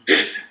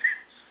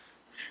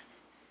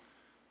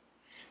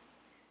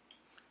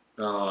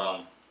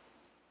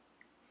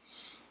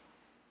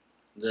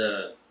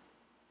 The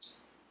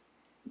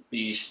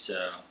beast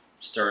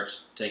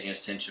starts taking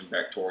his attention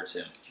back towards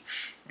him.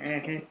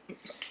 Mm-hmm.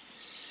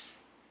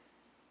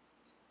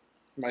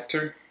 My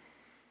turn.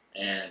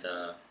 And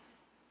the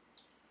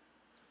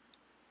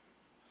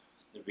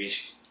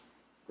beast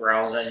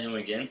growls at him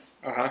again.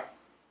 Uh-huh.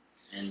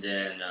 And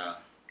then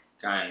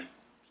kind of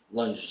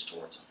lunges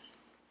towards him.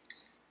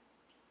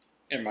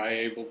 Am I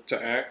able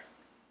to act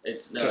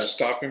to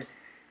stop him?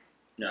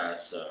 No,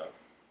 it's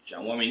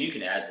John. Well, I mean, you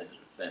can add to the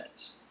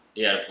defense.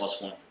 He had a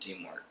 +1 for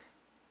teamwork.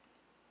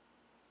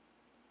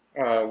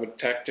 Would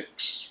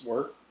tactics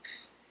work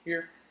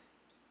here?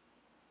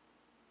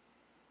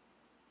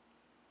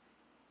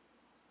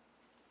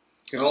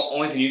 The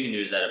only thing you can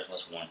do is add a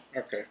 +1.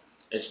 Okay.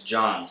 It's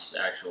John's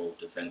actual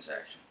defense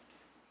action.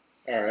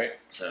 All right.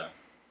 So.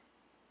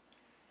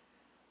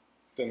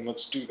 Then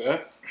let's do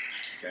that.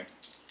 Okay.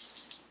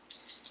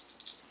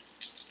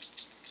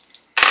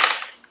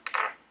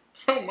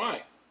 Oh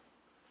my.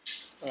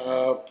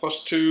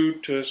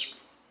 +2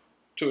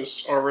 to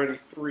his already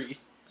 3.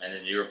 And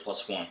then you're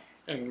 +1.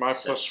 And my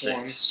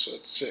 +1, so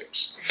it's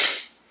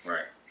 6.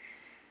 Right.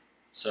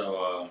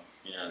 So,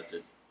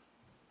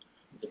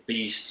 the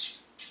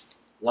beast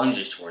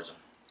lunges towards him.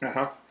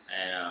 Uh-huh.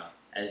 And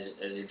as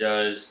he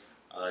does,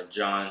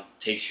 John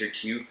takes your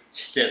cue,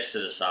 steps to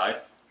the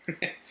side,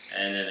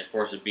 and then, of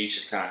course, the beast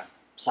just kind of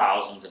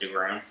plows him to the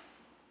ground.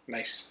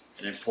 Nice.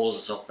 And then pulls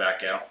itself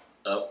back up,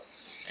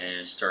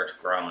 and starts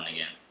growling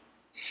again.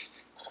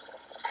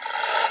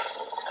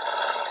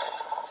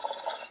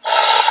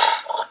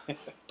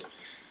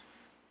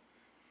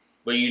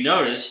 But you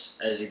noticed,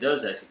 as he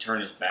does that, as he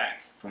turned his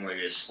back from where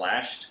he was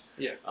slashed,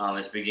 yeah,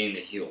 it's beginning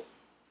to heal.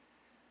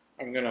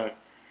 I'm going to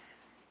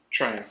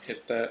try and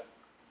hit that.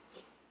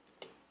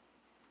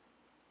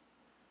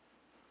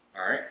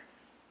 Alright.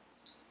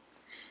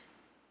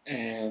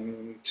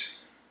 And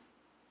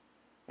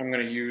I'm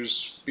going to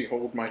use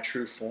Behold My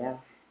True Form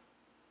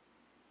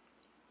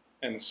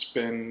and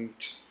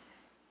spend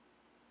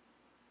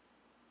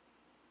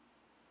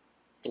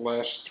the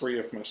last 3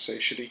 of my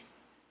satiety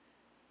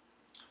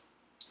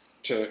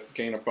to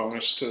gain a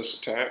bonus to this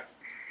attack.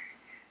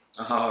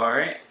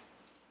 Alright.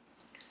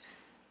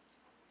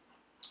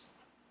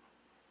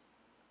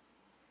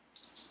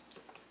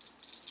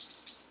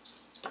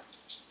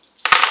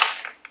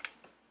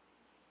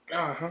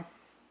 Uh-huh.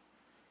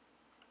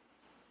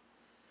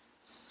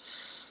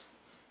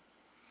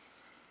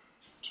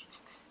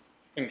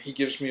 And he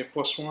gives me a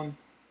 +1?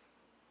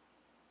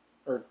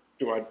 Or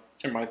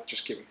am I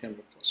just giving him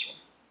a +1?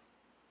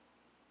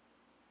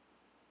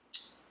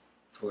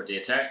 For the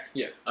attack?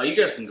 Yeah. Oh, you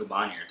guys can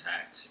combine your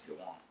attacks if you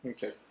want.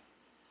 Okay.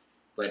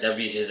 But that'd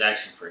be his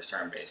action for his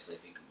turn, basically,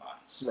 if he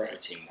combines. Right. For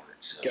teamwork.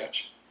 So.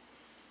 Gotcha.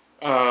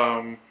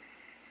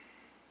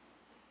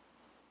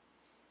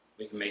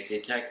 We can make the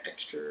attack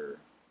extra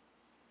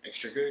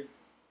good.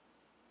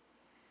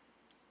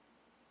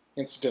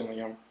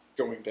 Incidentally, I'm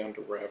going down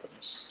to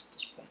Ravenous at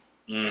this point.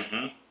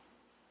 Mm-hmm.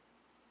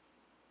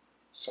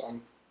 So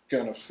I'm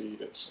gonna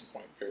feed at some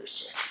point very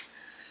soon.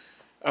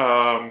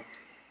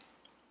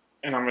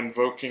 And I'm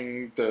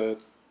invoking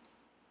the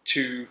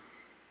 2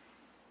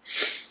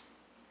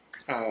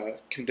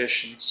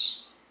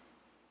 conditions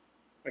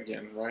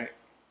again, right?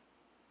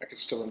 I could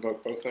still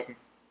invoke both of them?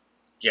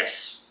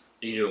 Yes.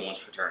 You do it once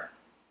per turn.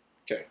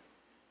 Okay.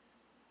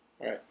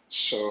 Alright,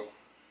 so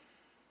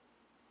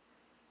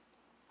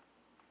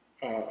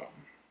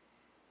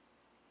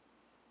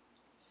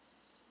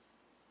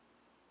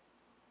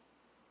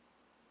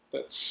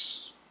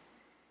that's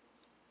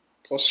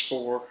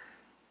 +4.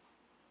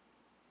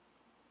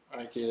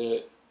 I get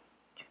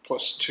a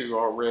 +2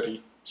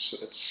 already, so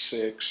that's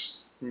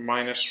 6.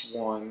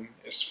 -1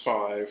 is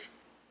 5.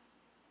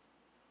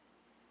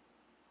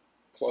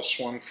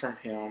 +1 from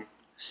him.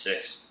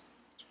 6.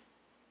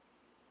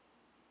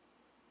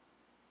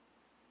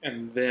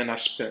 And then I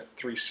spent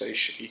 3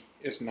 satiety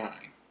is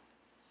 9.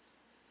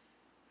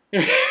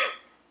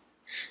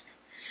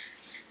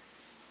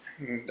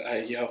 And I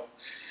yell,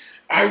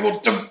 I will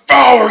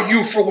devour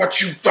you for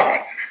what you've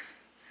done!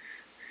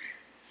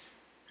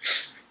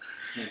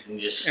 And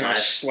just and I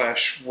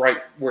slash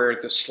right where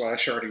the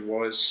slash already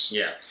was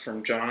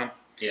from John.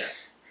 Yeah.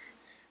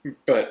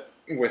 But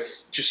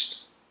with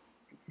just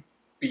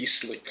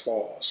beastly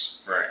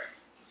claws. Right.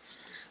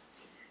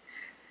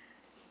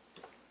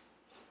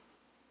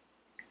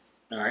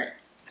 Alright.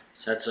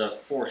 So that's a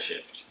 4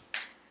 shift.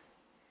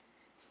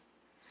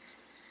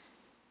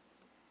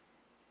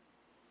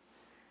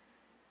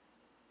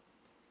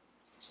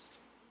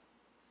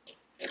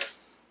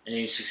 And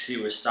you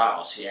succeed with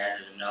style, so you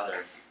added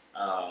another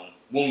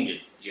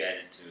wounded you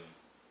added to him.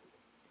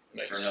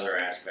 Nice. For another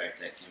aspect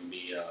that can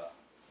be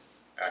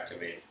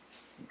activated.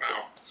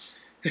 Wow.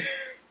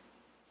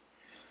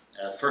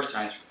 First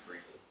time's for free.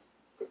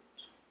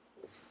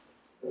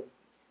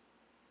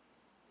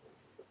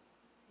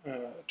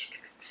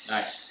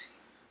 Nice.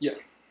 Yeah.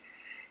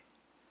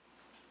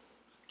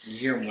 You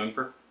hear him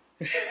whimper?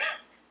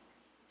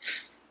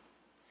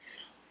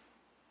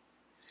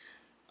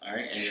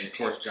 Alright, and then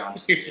towards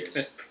John's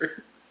is.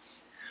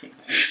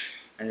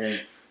 And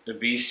then the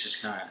beast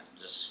just kind of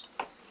just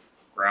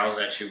growls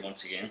at you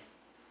once again.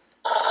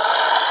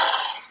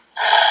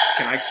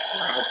 Can I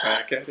growl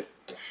back at it?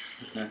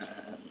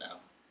 No.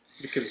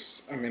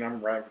 Because, I mean,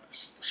 I'm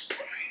ravenous at this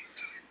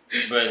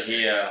point. But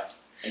he, and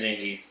then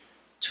he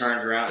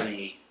turns around and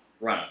he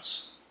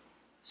runs.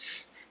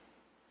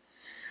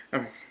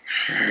 Do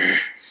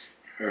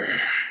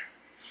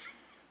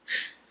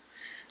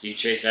you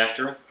chase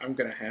after him? I'm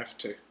gonna have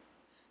to.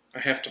 I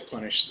have to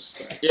punish this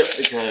thing. Yep,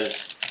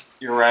 because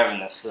you're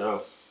ravenous,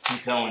 so I'm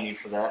killing you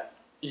for that.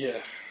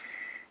 Yeah.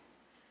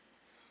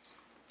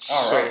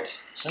 Alright.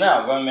 So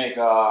now I'm going to make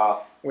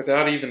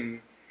without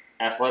even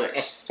athletics.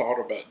 a thought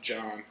about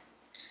John,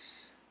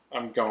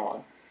 I'm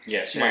gone.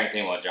 Yes, you're not even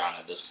thinking about John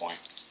at this point.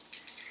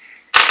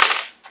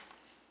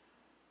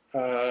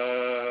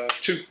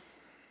 2.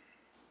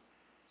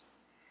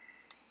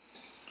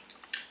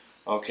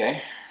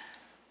 Okay.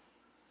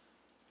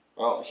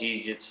 Well, he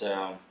gets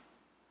I'm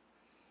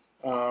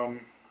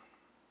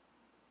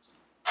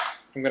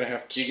gonna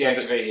have to. You can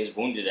activate his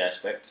wounded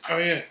aspect. Oh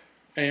yeah,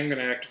 I am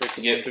gonna activate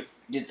the wounded.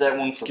 Get that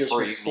one for gives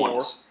free me 4.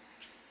 once.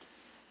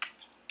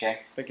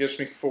 Okay. That gives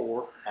me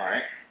 4. All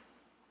right.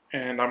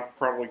 And I'm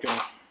probably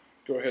gonna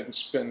go ahead and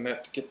spend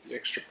that to get the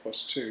extra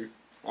 +2.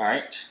 All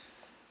right.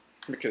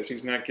 Because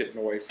he's not getting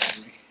away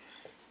from me.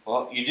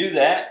 Well, you do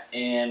that,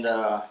 and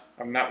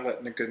I'm not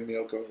letting a good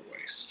meal go to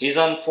waste. He's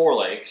on 4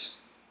 legs.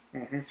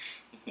 Mm-hmm.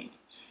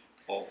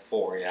 Well,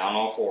 4, yeah, on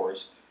all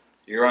 4s.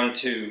 You're on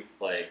 2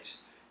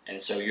 legs,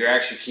 and so you're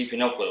actually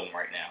keeping up with him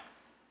right now.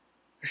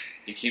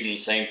 You're keeping the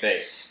same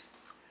pace.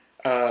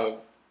 The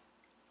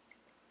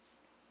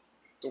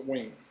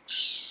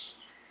wings.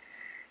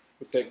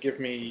 Would that give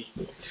me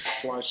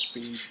fly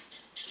speed?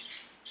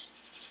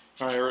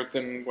 higher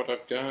than what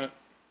I've got.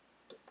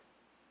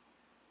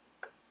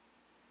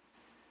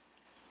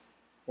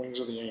 Wings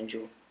of the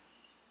Angel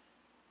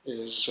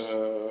is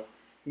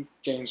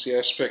gains the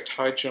aspect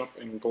high jump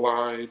and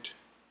glide.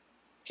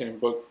 Can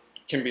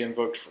be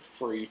invoked for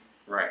free.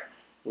 Right.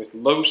 With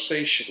low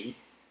satiety,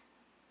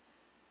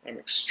 I'm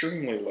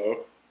extremely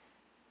low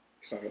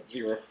because I'm at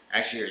 0.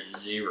 Actually, you're at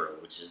 0,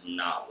 which is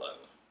not low.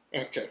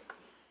 Okay.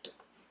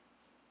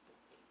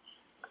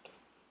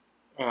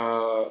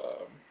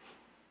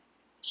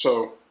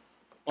 So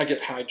I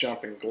get high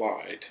jump and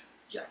glide.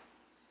 Yeah.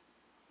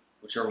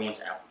 Whichever one's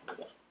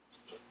applicable.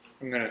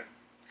 I'm gonna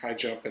high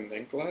jump and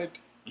then glide.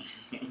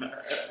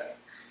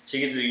 So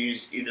you get to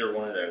use either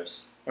one of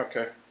those.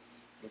 Okay.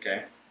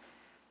 Okay.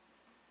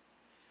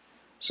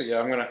 So yeah,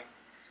 I'm gonna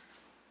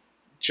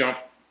jump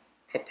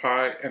up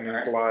high and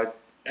then glide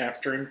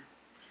after him.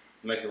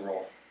 Make a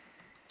roll.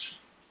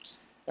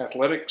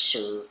 Athletics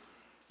or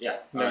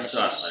Nemesis?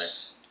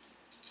 Athletics.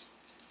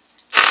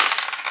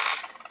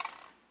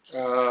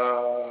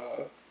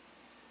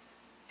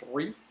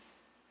 3.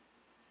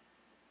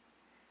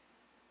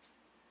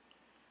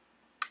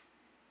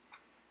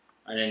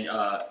 And then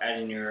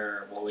add in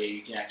your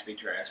you can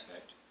activate your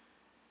aspect.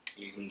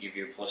 You can give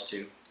you a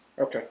 +2.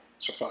 Okay,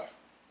 so 5.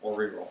 Or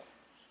reroll.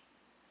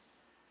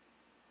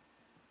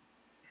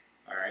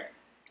 Alright.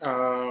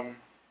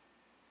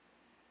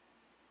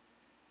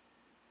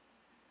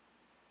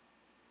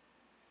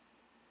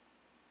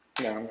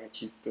 Yeah, I'm going to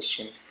keep this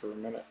one for a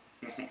minute.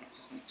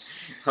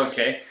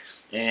 Okay,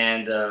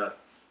 and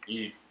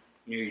you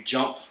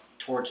jump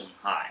towards them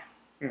high.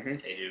 Mm-hmm.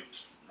 They do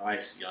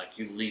nice,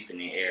 you leap in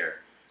the air,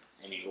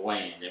 and you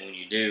land. And when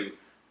you do,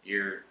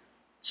 you're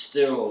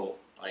still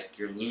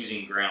you're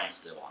losing ground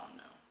still on him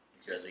now,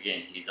 because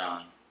again he's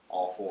on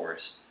all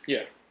 4s.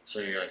 Yeah. So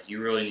you're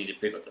you really need to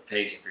pick up the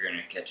pace if you're going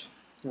to catch him.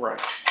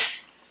 Right.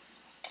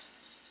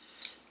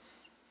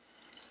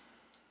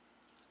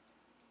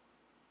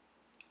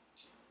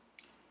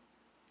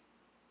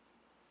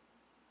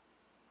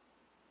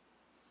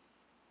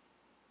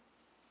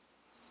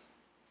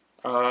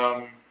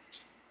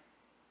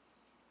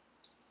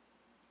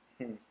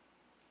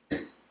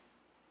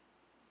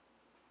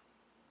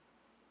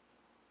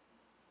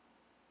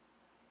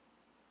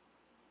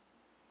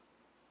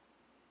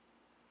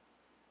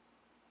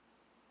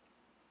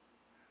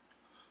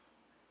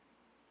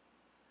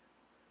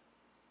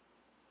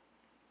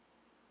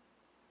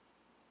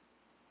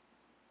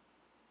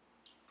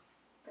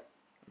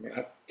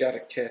 I've got to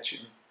catch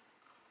him.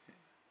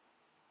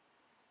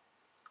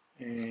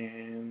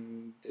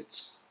 And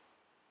it's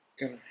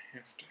going to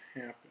have to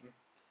happen.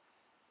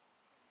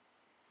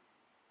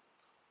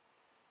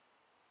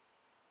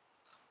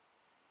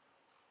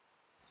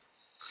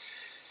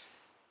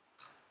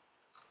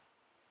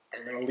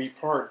 I'm going to leap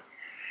hard.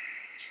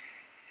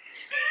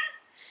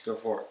 Go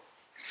for it.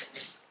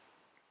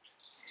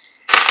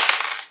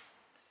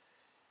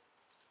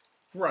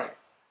 Right.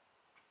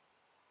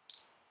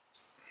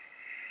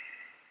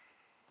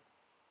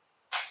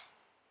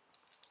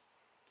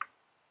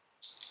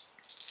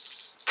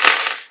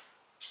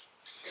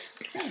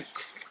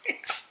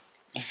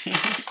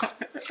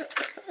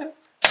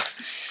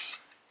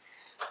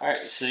 Alright,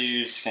 so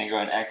you're just going to go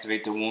ahead and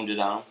activate the wounded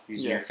on him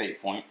using your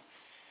fate point.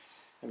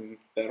 And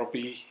that'll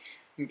be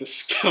the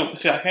skill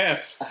that I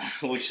have.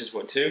 Which is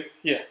what, 2?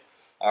 Yeah.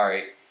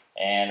 Alright,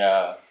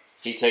 and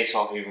he takes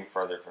off even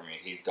further from you.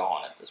 He's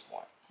gone at this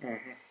point.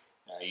 Mm-hmm.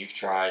 You've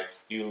tried.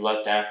 You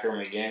leapt after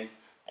him again,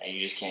 and you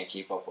just can't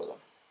keep up with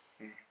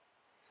him.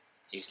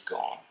 He's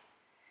gone.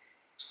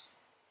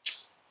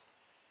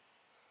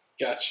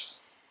 Gotcha.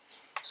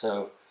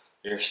 So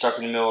you're stuck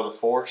in the middle of the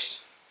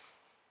forest.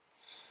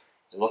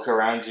 You look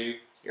around you.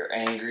 You're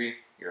angry.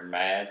 You're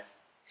mad.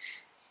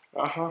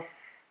 Uh-huh.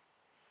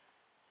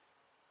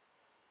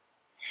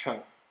 Huh.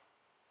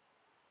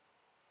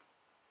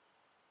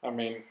 I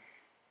mean,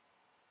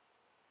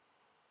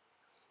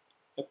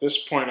 at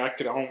this point, I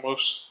could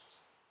almost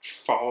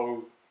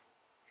follow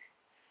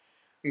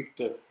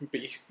the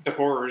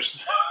horror's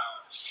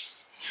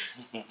nose.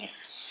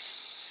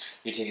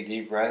 You take a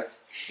deep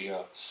breath. You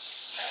go,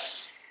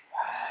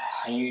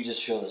 and you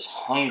just feel this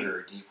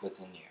hunger deep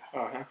within you.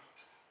 Uh-huh.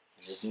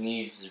 It just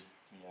needs to,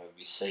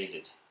 be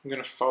sated. I'm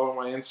gonna follow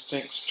my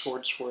instincts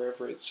towards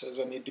wherever it says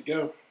I need to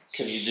go.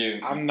 Because So you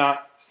do. I'm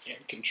not in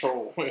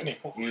control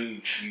anymore. You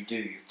do.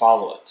 You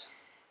follow it,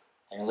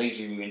 and it leads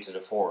you into the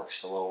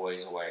forest a little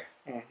ways away.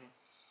 Mm-hmm.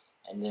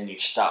 And then you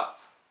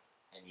stop,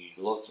 and you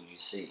look, and you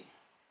see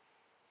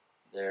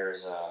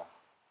there's a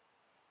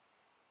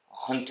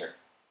hunter,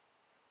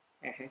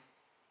 Mm-hmm.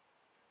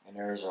 and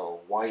there's a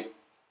white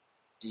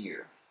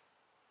deer.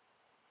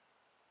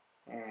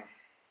 Mm.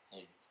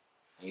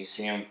 And you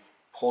see him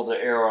pull the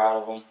arrow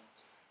out of him,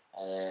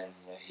 and then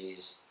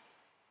he's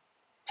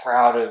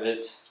proud of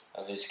it,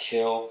 of his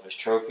kill, of his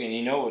trophy. And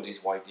you know what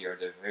these white deer are,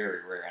 they're very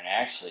rare, and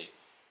actually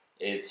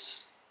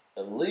it's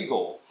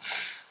illegal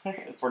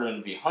for them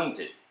to be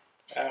hunted.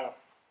 Ow.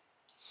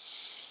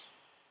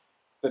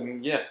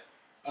 Then yeah,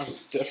 I'm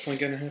definitely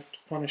gonna have to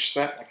punish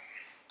that one.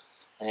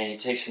 And then he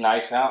takes the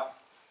knife out,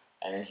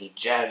 and then he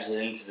jabs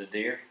it into the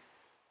deer.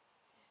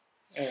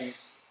 And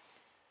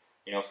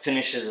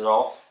finishes it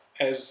off.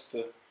 And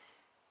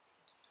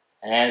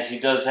as he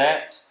does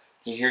that,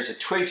 he hears a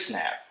twig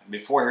snap.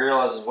 Before he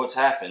realizes what's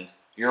happened,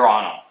 you're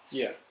on him.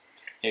 Yeah.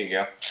 Here you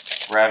go.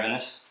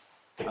 Ravenous.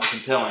 I'm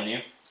compelling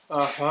you.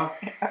 Uh-huh.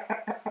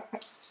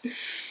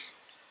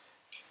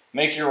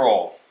 Make your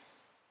roll.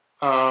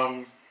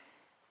 Gonna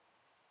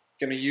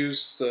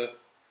use the...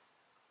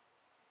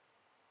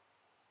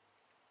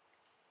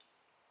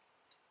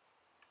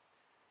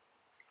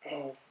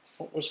 Oh,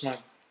 what was my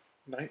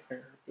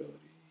nightmare ability?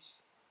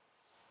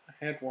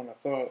 I had one, I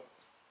thought.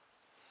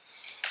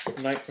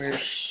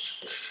 Nightmares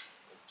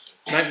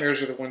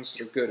are the ones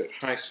that are good at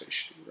high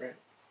satiety, right?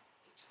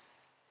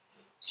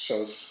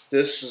 So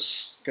this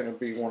is going to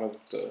be one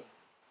of the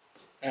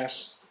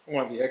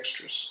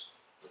extras.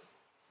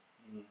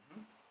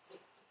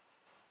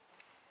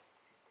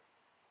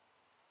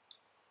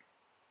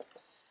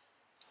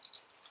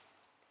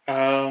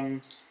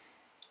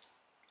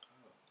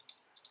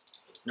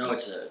 No,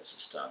 it's a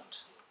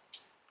stunt.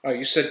 Oh,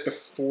 you said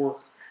before.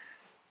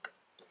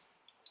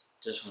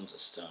 This one's a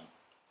stunt.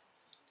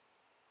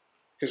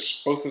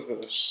 Because both of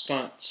the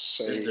stunts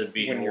say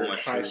when you're at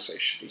high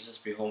satiety. Does this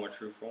behold my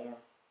true form?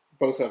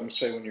 Both of them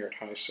say when you're at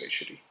high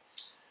satiety.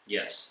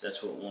 Yes,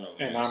 that's what one of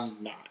them is. And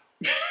I'm not.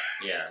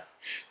 Yeah.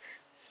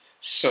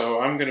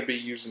 So I'm going to be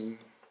using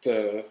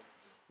the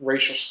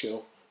racial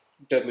skill,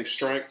 Deadly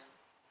Strike,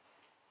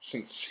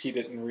 since he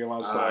didn't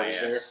realize that I was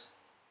there.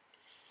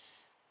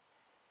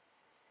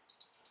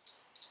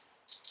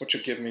 Which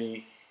will give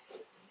me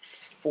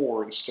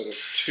 4 instead of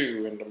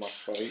 2 into my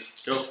fight.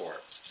 Go for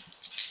it.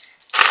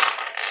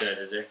 Did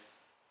I do?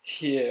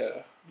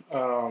 Yeah.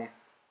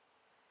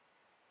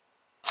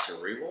 It's a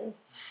reroll?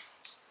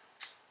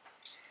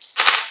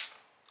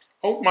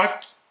 Oh, my...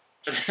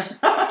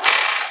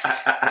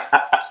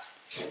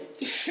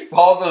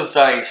 All those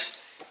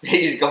dice.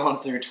 He's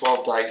gone through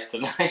 12 dice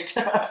tonight.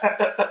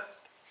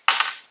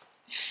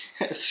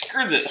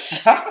 Screw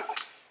this.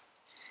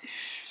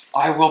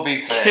 I will be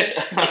fed.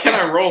 Can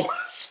I roll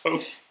this? So,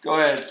 go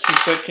ahead.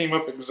 Since that came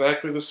up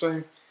exactly the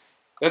same,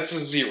 that's a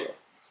 0.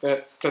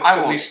 That's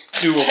at least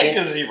doable. Take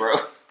a 0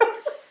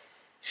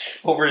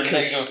 over a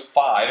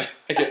 -5.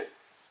 I get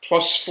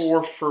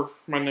 +4 for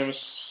my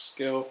nemesis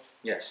skill.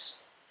 Yes.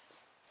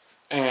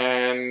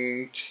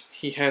 And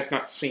he has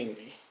not seen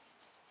me.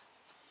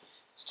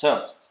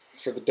 So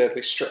for the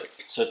Deadly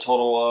Strike. So a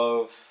total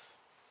of...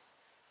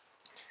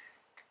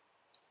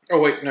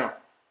 Oh wait, no.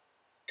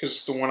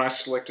 Because the one I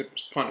selected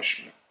was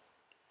punishment.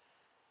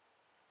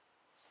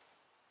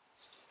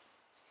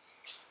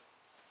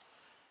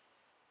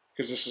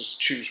 Because this is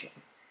choose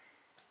one.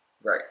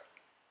 Right.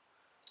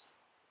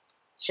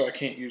 So I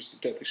can't use the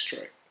Deadly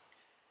Strike.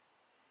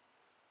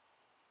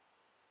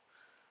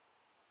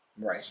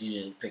 Right, you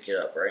didn't pick it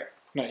up, right?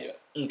 Not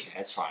yet. Okay,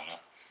 that's fine now.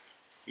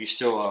 You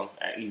still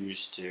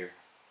used to...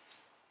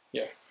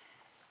 Yeah.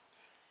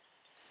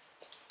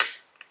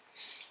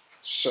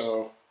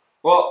 So...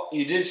 Well,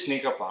 you did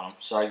sneak up on him,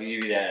 so I give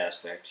you that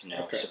aspect,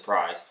 okay.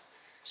 Surprised.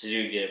 So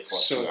you do get a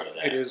 +2 out of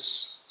that. It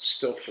is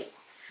still 4.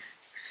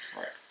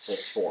 Right, so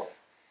it's 4,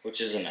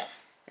 which is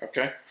enough.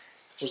 Okay.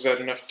 Was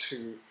that enough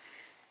to...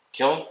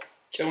 Kill him?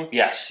 Kill him?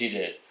 Yes, you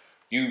did.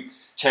 You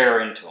tear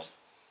into him.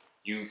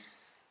 You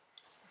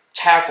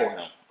tackle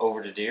him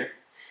over the deer,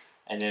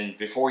 and then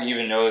before he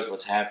even knows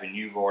what's happened,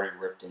 you've already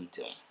ripped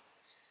into him.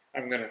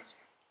 I'm going to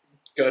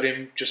gut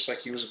him just like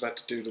he was about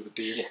to do to the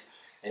deer. Yeah.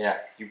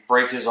 Yeah, you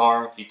break his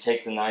arm, you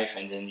take the knife,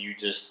 and then you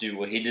just do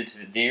what he did to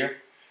the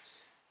deer.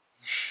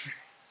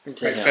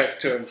 Back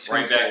to him.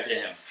 Right back to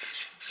him.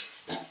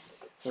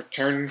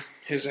 Return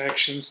his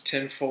actions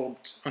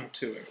tenfold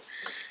unto him.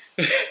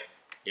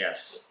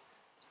 Yes.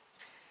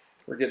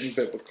 We're getting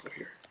biblical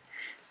here.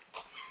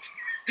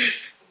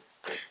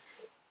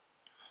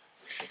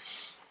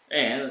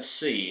 And let's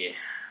see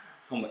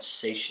how much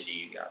satiety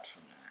you got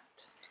from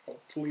that.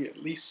 Hopefully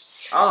at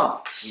least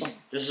some.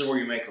 This is where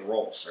you make a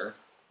roll, sir.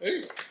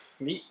 Ooh,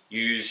 neat.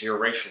 Use your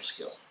racial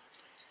skill.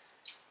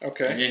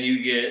 Okay. And then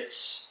you get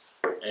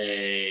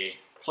a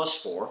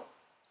 +4.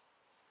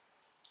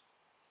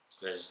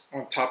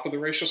 On top of the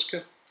racial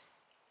skill?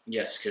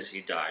 Yes, because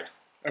he died.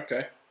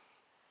 Okay.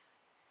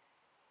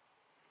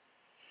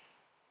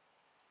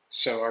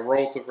 So I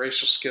rolled the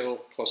racial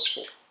skill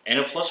 +4. And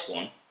a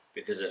 +1,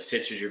 because it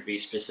fits with your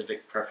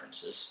B-specific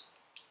preferences.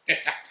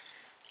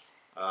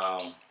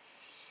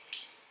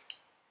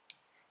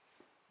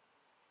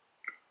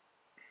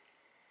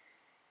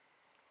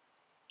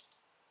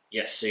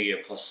 Yes, so you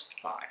get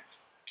 +5.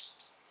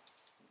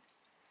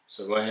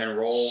 So go ahead and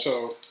roll.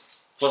 So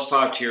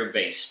 +5 to your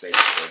base,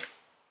 basically.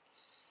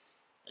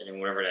 And then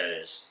whatever that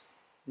is.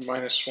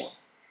 -1.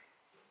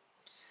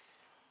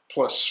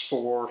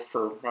 +4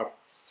 for my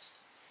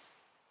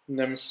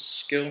nemesis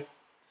skill.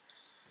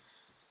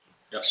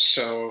 Yep.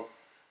 So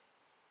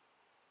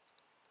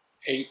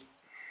 8.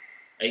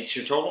 8's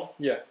your total?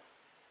 Yeah.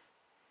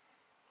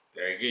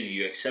 Very good.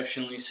 You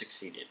exceptionally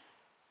succeeded.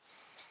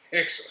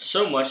 Excellent.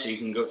 So much that you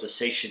can go to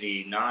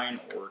satiety 9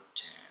 or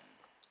 10.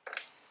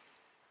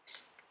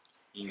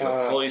 You can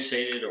go fully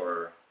seated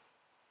or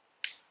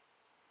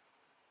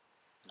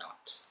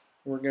not.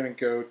 We're going to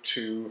go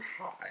to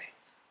high.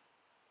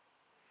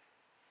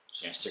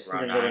 So you're going to stick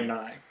around 9? We're going to go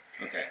to 9.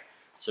 Okay.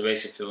 So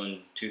basically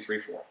feeling 2, 3,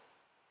 4.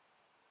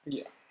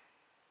 Yeah.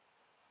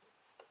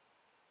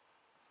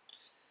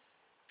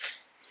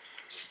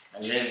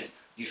 And then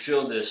you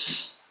feel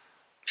this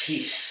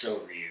peace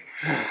over you.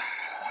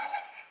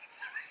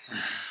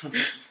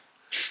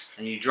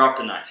 And you drop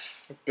the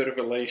knife. A bit of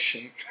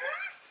elation.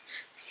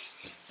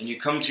 And you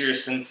come to your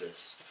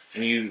senses.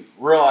 And you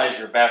realize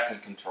you're back in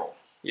control.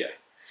 Yeah.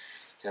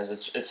 Because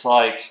it's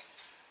like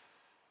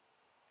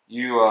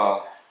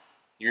you're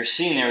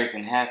seeing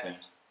everything happen,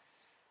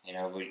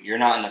 but you're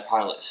not in the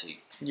pilot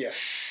seat. Yeah.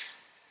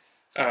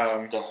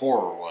 The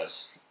horror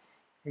was.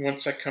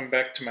 Once I come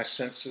back to my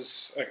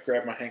senses, I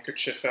grab my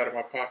handkerchief out of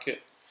my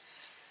pocket,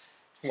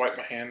 wipe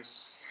my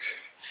hands,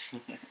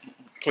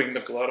 clean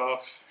the blood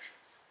off,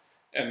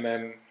 and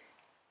then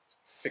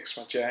fix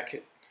my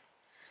jacket.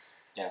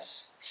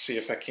 Yes. See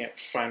if I can't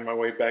find my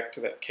way back to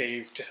that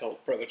cave to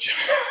help Brother John.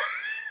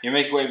 You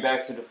make your way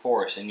back through the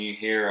forest, and you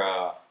hear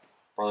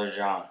Brother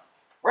John,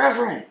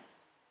 Reverend!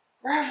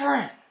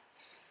 Where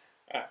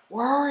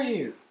are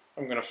you?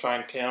 I'm going to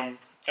find him,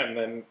 and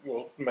then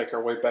we'll make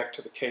our way back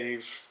to the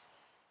cave,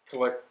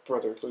 collect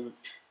Brother Luke,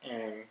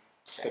 and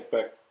head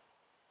back,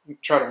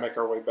 try to make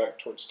our way back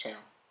towards town.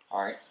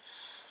 All right.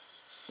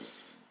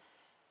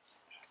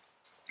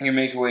 You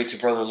make your way to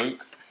Brother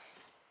Luke,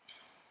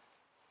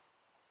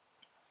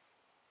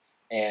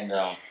 and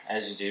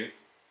as you do,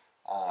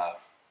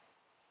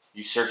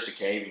 you search the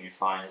cave and you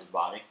find his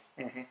body,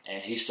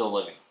 and he's still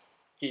living.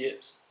 He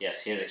is.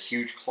 Yes, he has a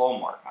huge claw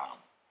mark on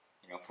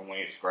him, from when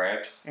he was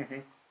grabbed,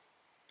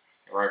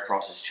 right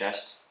across his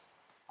chest,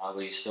 but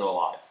he's still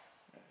alive.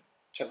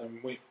 Tell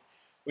him we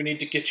need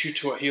to get you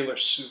to a healer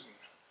soon.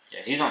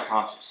 Yeah, he's not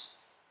conscious.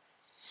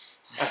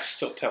 I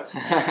still tell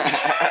him.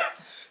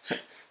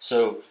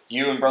 So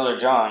you and Brother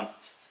John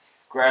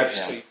grab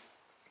him.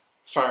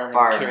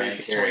 Fireman carry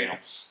between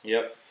us.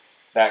 Yep.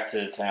 Back to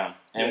the town.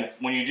 And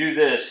when you do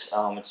this,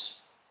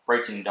 it's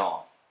breaking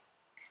dawn.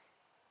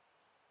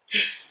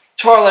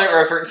 Twilight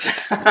reference.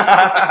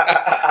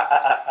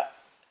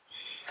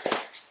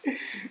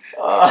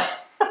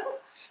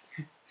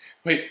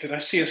 Wait, did I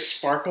see a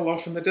sparkle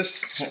off in the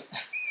distance?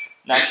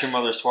 Not your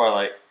mother's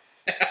Twilight.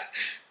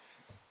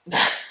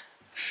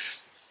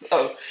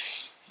 So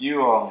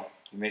you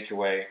make your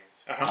way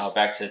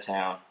back to the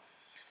town,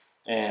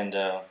 and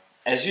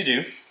as you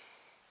do,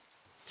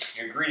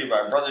 you're greeted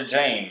by Brother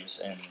James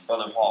and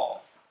Brother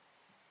Paul.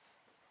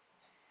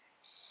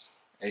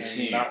 They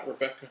see you. Not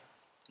Rebecca.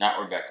 Not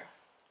Rebecca.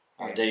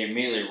 They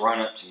immediately run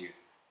up to you,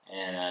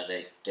 and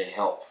they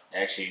help. They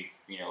actually,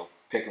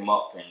 pick them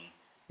up and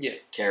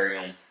carry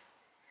them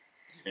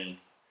even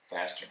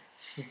faster.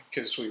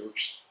 Because we were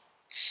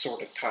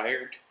sort of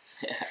tired.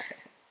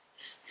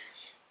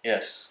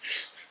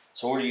 Yes.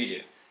 So what do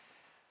you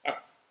do,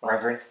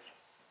 Reverend?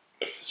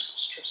 The physical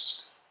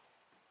stress.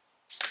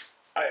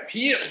 I am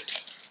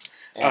healed.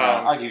 And,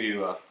 I'll give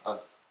you a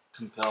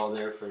compel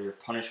there for your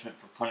punishment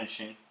for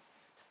punishing.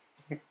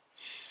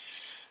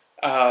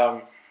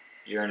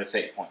 You earned a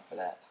fate point for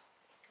that.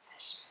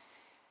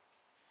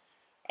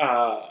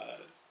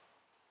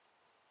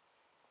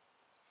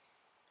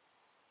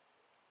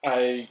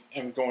 I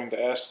am going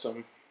to ask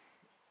them,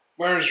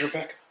 where is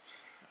Rebecca?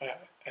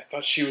 I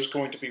thought she was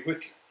going to be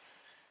with you.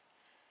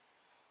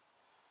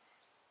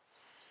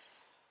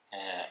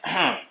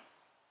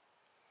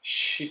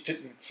 She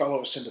didn't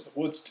follow us into the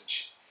woods, did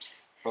she?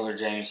 Brother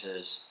James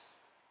says,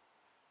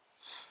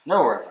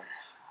 no, Reverend.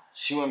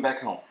 She went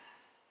back home.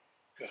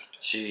 Good.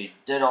 She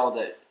did all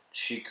that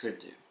she could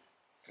do.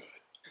 Good.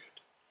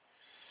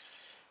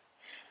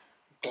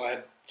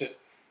 Glad that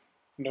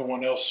no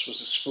one else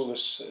was as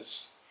foolish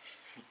as...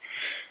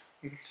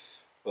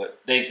 But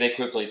they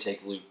quickly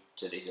take Luke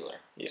to the healer.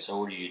 Yeah. So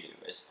what do you do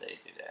as they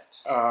do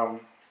that?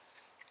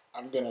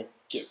 I'm going to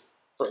get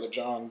Brother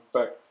John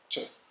back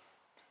to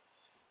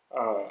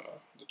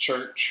the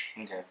church.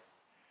 Okay.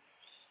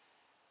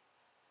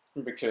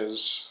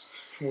 Because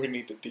we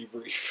need to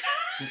debrief.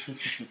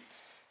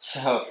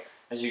 So,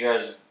 as you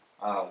guys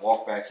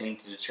walk back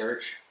into the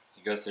church,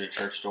 you go through the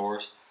church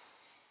doors,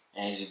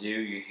 and as you do,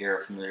 you hear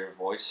a familiar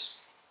voice.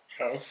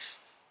 Oh.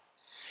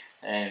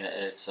 And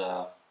it's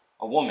a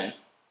woman,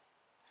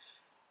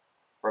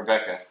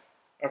 Rebecca.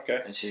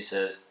 Okay. And she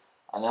says,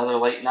 another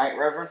late night,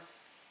 Reverend?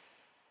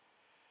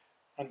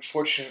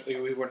 Unfortunately,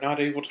 we were not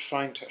able to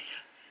find her.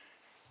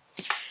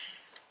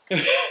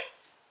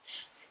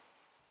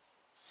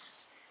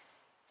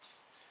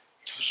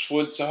 Those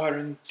woods are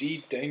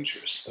indeed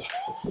dangerous,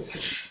 though.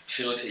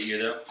 She looks at you,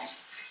 though,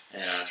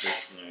 and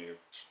says, your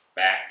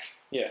back.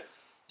 Yeah. And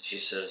she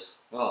says,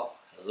 well,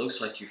 it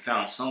looks like you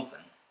found something.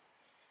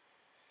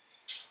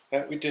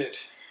 That we did.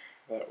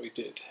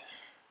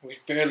 We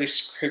barely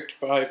scraped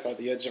by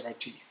the edge of our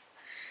teeth.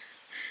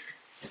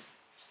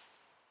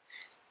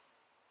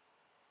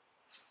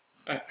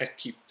 I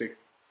keep the...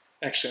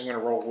 Actually, I'm going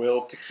to roll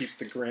will to keep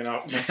the grin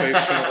off my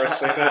face whenever I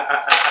say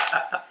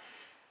that.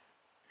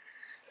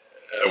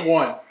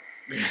 One.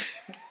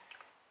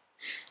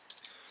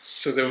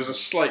 So there was a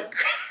slight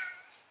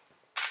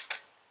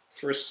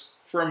for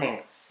a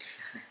moment.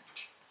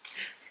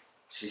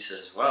 She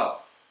says,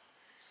 well,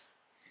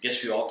 I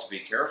guess we ought to be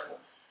careful.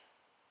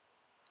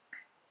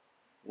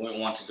 Wouldn't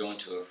want to go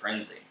into a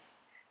frenzy.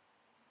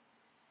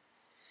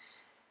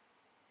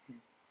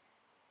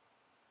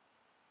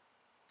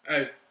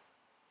 I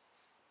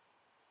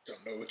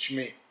don't know what you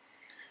mean.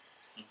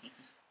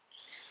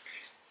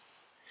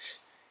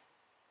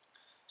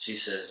 She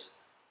says,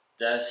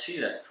 did I see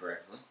that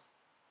correctly?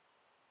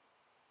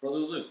 Brother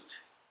Luke,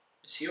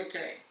 is he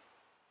okay?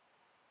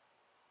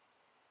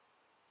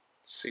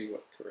 See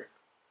what correct?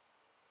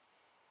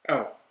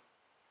 Oh,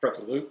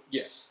 Brother Luke,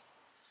 yes.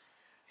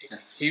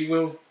 He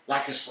will...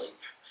 Like asleep.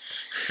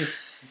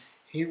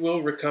 He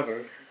will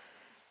recover,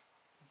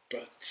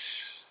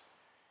 but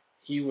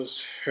he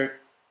was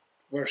hurt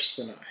worse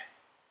than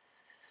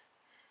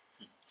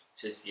I.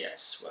 Says,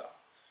 yes, well,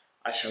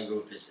 I shall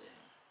go visit him.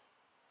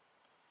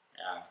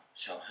 I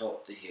shall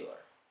help the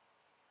healer.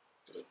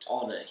 Good.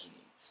 All that he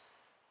needs.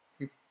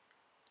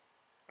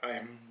 I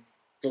am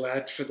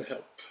glad for the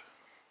help.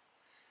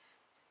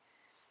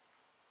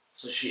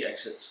 So she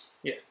exits.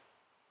 Yeah.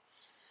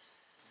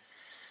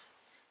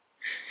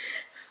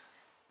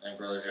 And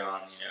Brother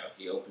John,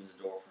 he opens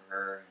the door for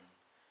her and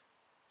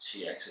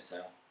she exits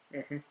out.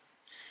 Mm-hmm.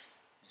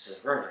 He says,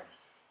 Reverend,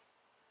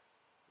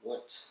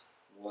 what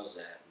was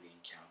that we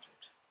encountered?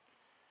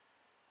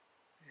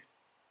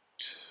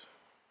 It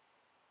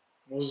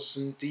was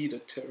indeed a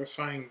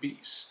terrifying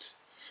beast.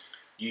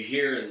 You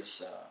hear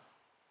this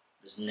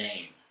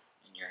name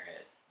in your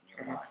head, in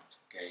your mind.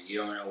 Okay, you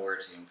don't know where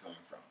it's even coming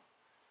from.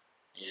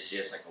 You just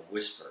hear it's like a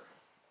whisper.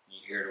 You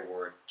hear the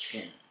word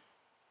kin.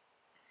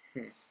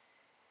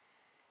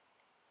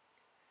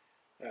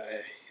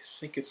 I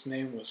think its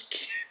name was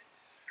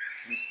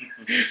Kin.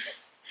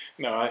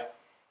 No,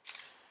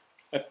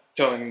 I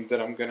tell him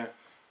that I'm gonna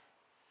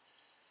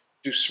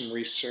do some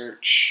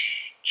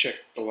research, check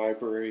the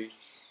library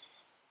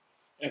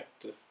at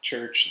the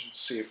church, and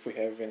see if we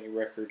have any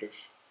record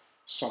of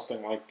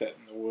something like that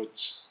in the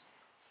woods.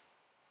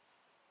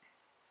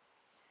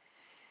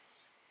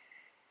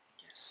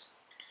 Yes.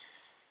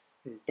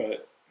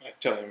 But I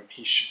tell him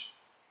he should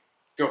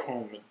go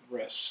home and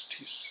rest.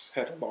 He's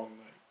had a long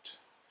night.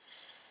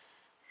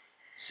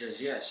 He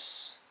says,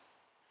 yes.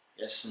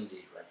 Yes,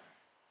 indeed, Reverend.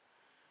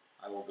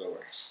 I will go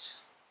rest.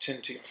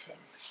 Tend to your family.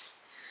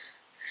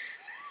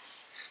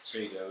 So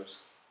he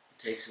goes.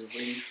 He takes his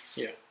leave.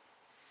 Yeah.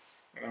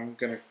 And I'm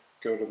going to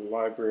go to the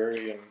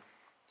library and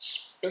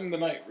spend the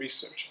night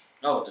researching.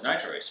 Oh, the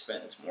night's already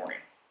spent this morning.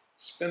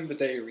 Spend the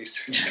day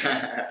researching.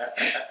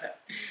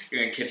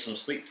 You're going to get some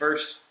sleep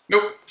first?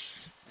 Nope.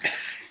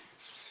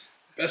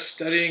 Best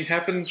studying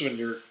happens when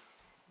you're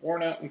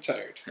worn out and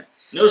tired.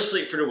 No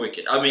sleep for the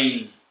wicked. I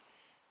mean...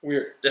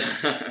 Weird.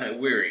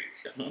 Weary.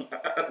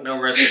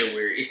 No rest for the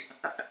weary.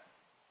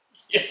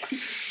 Yeah.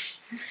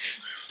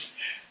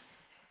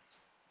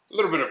 A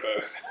little bit of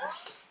both.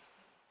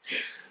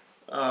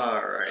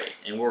 Alright,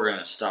 and we're going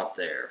to stop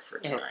there for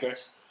tonight. Okay.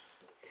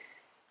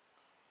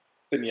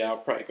 Then yeah, I'll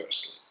probably go to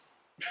sleep.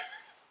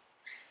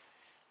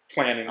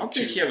 Planning I don't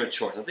think you have a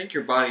choice. I think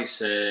your body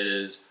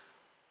says,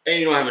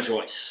 and you don't have a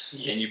choice.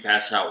 Yeah. And you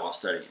pass out while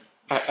studying.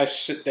 I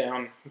sit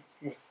down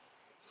with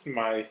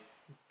my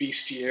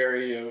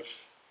bestiary of...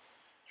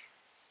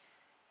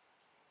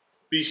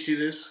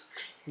 Beastiness?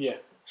 Yeah.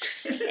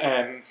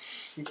 And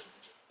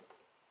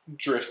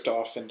drift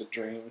off into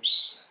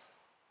dreams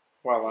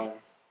while I'm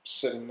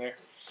sitting there.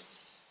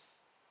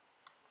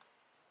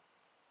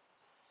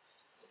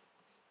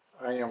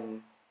 I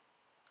am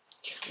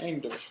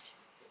kind of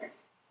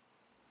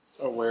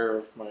aware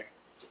of my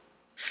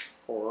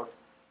horror,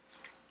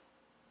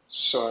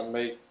 so I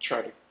may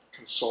try to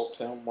consult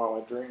him while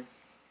I dream.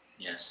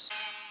 Yes.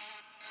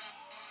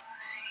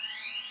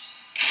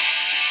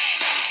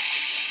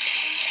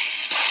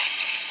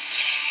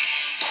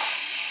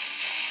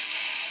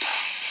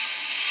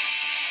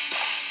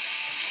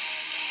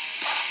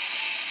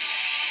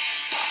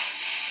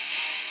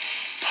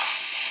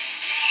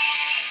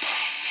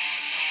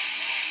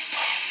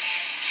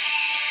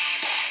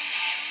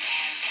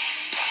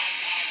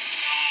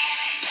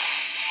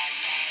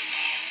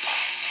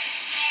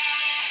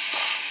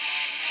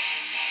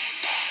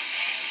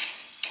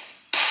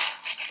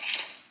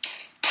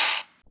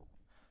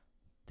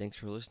 Thanks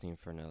for listening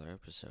for another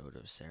episode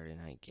of Saturday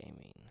Night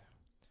Gaming.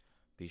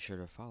 Be sure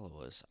to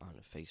follow us on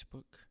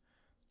Facebook,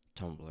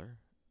 Tumblr,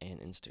 and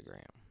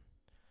Instagram.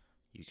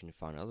 You can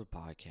find other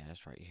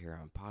podcasts right here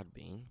on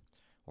Podbean,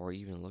 or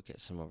even look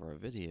at some of our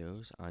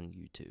videos on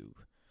YouTube.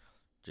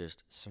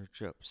 Just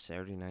search up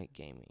Saturday Night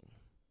Gaming.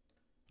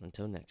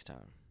 Until next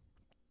time.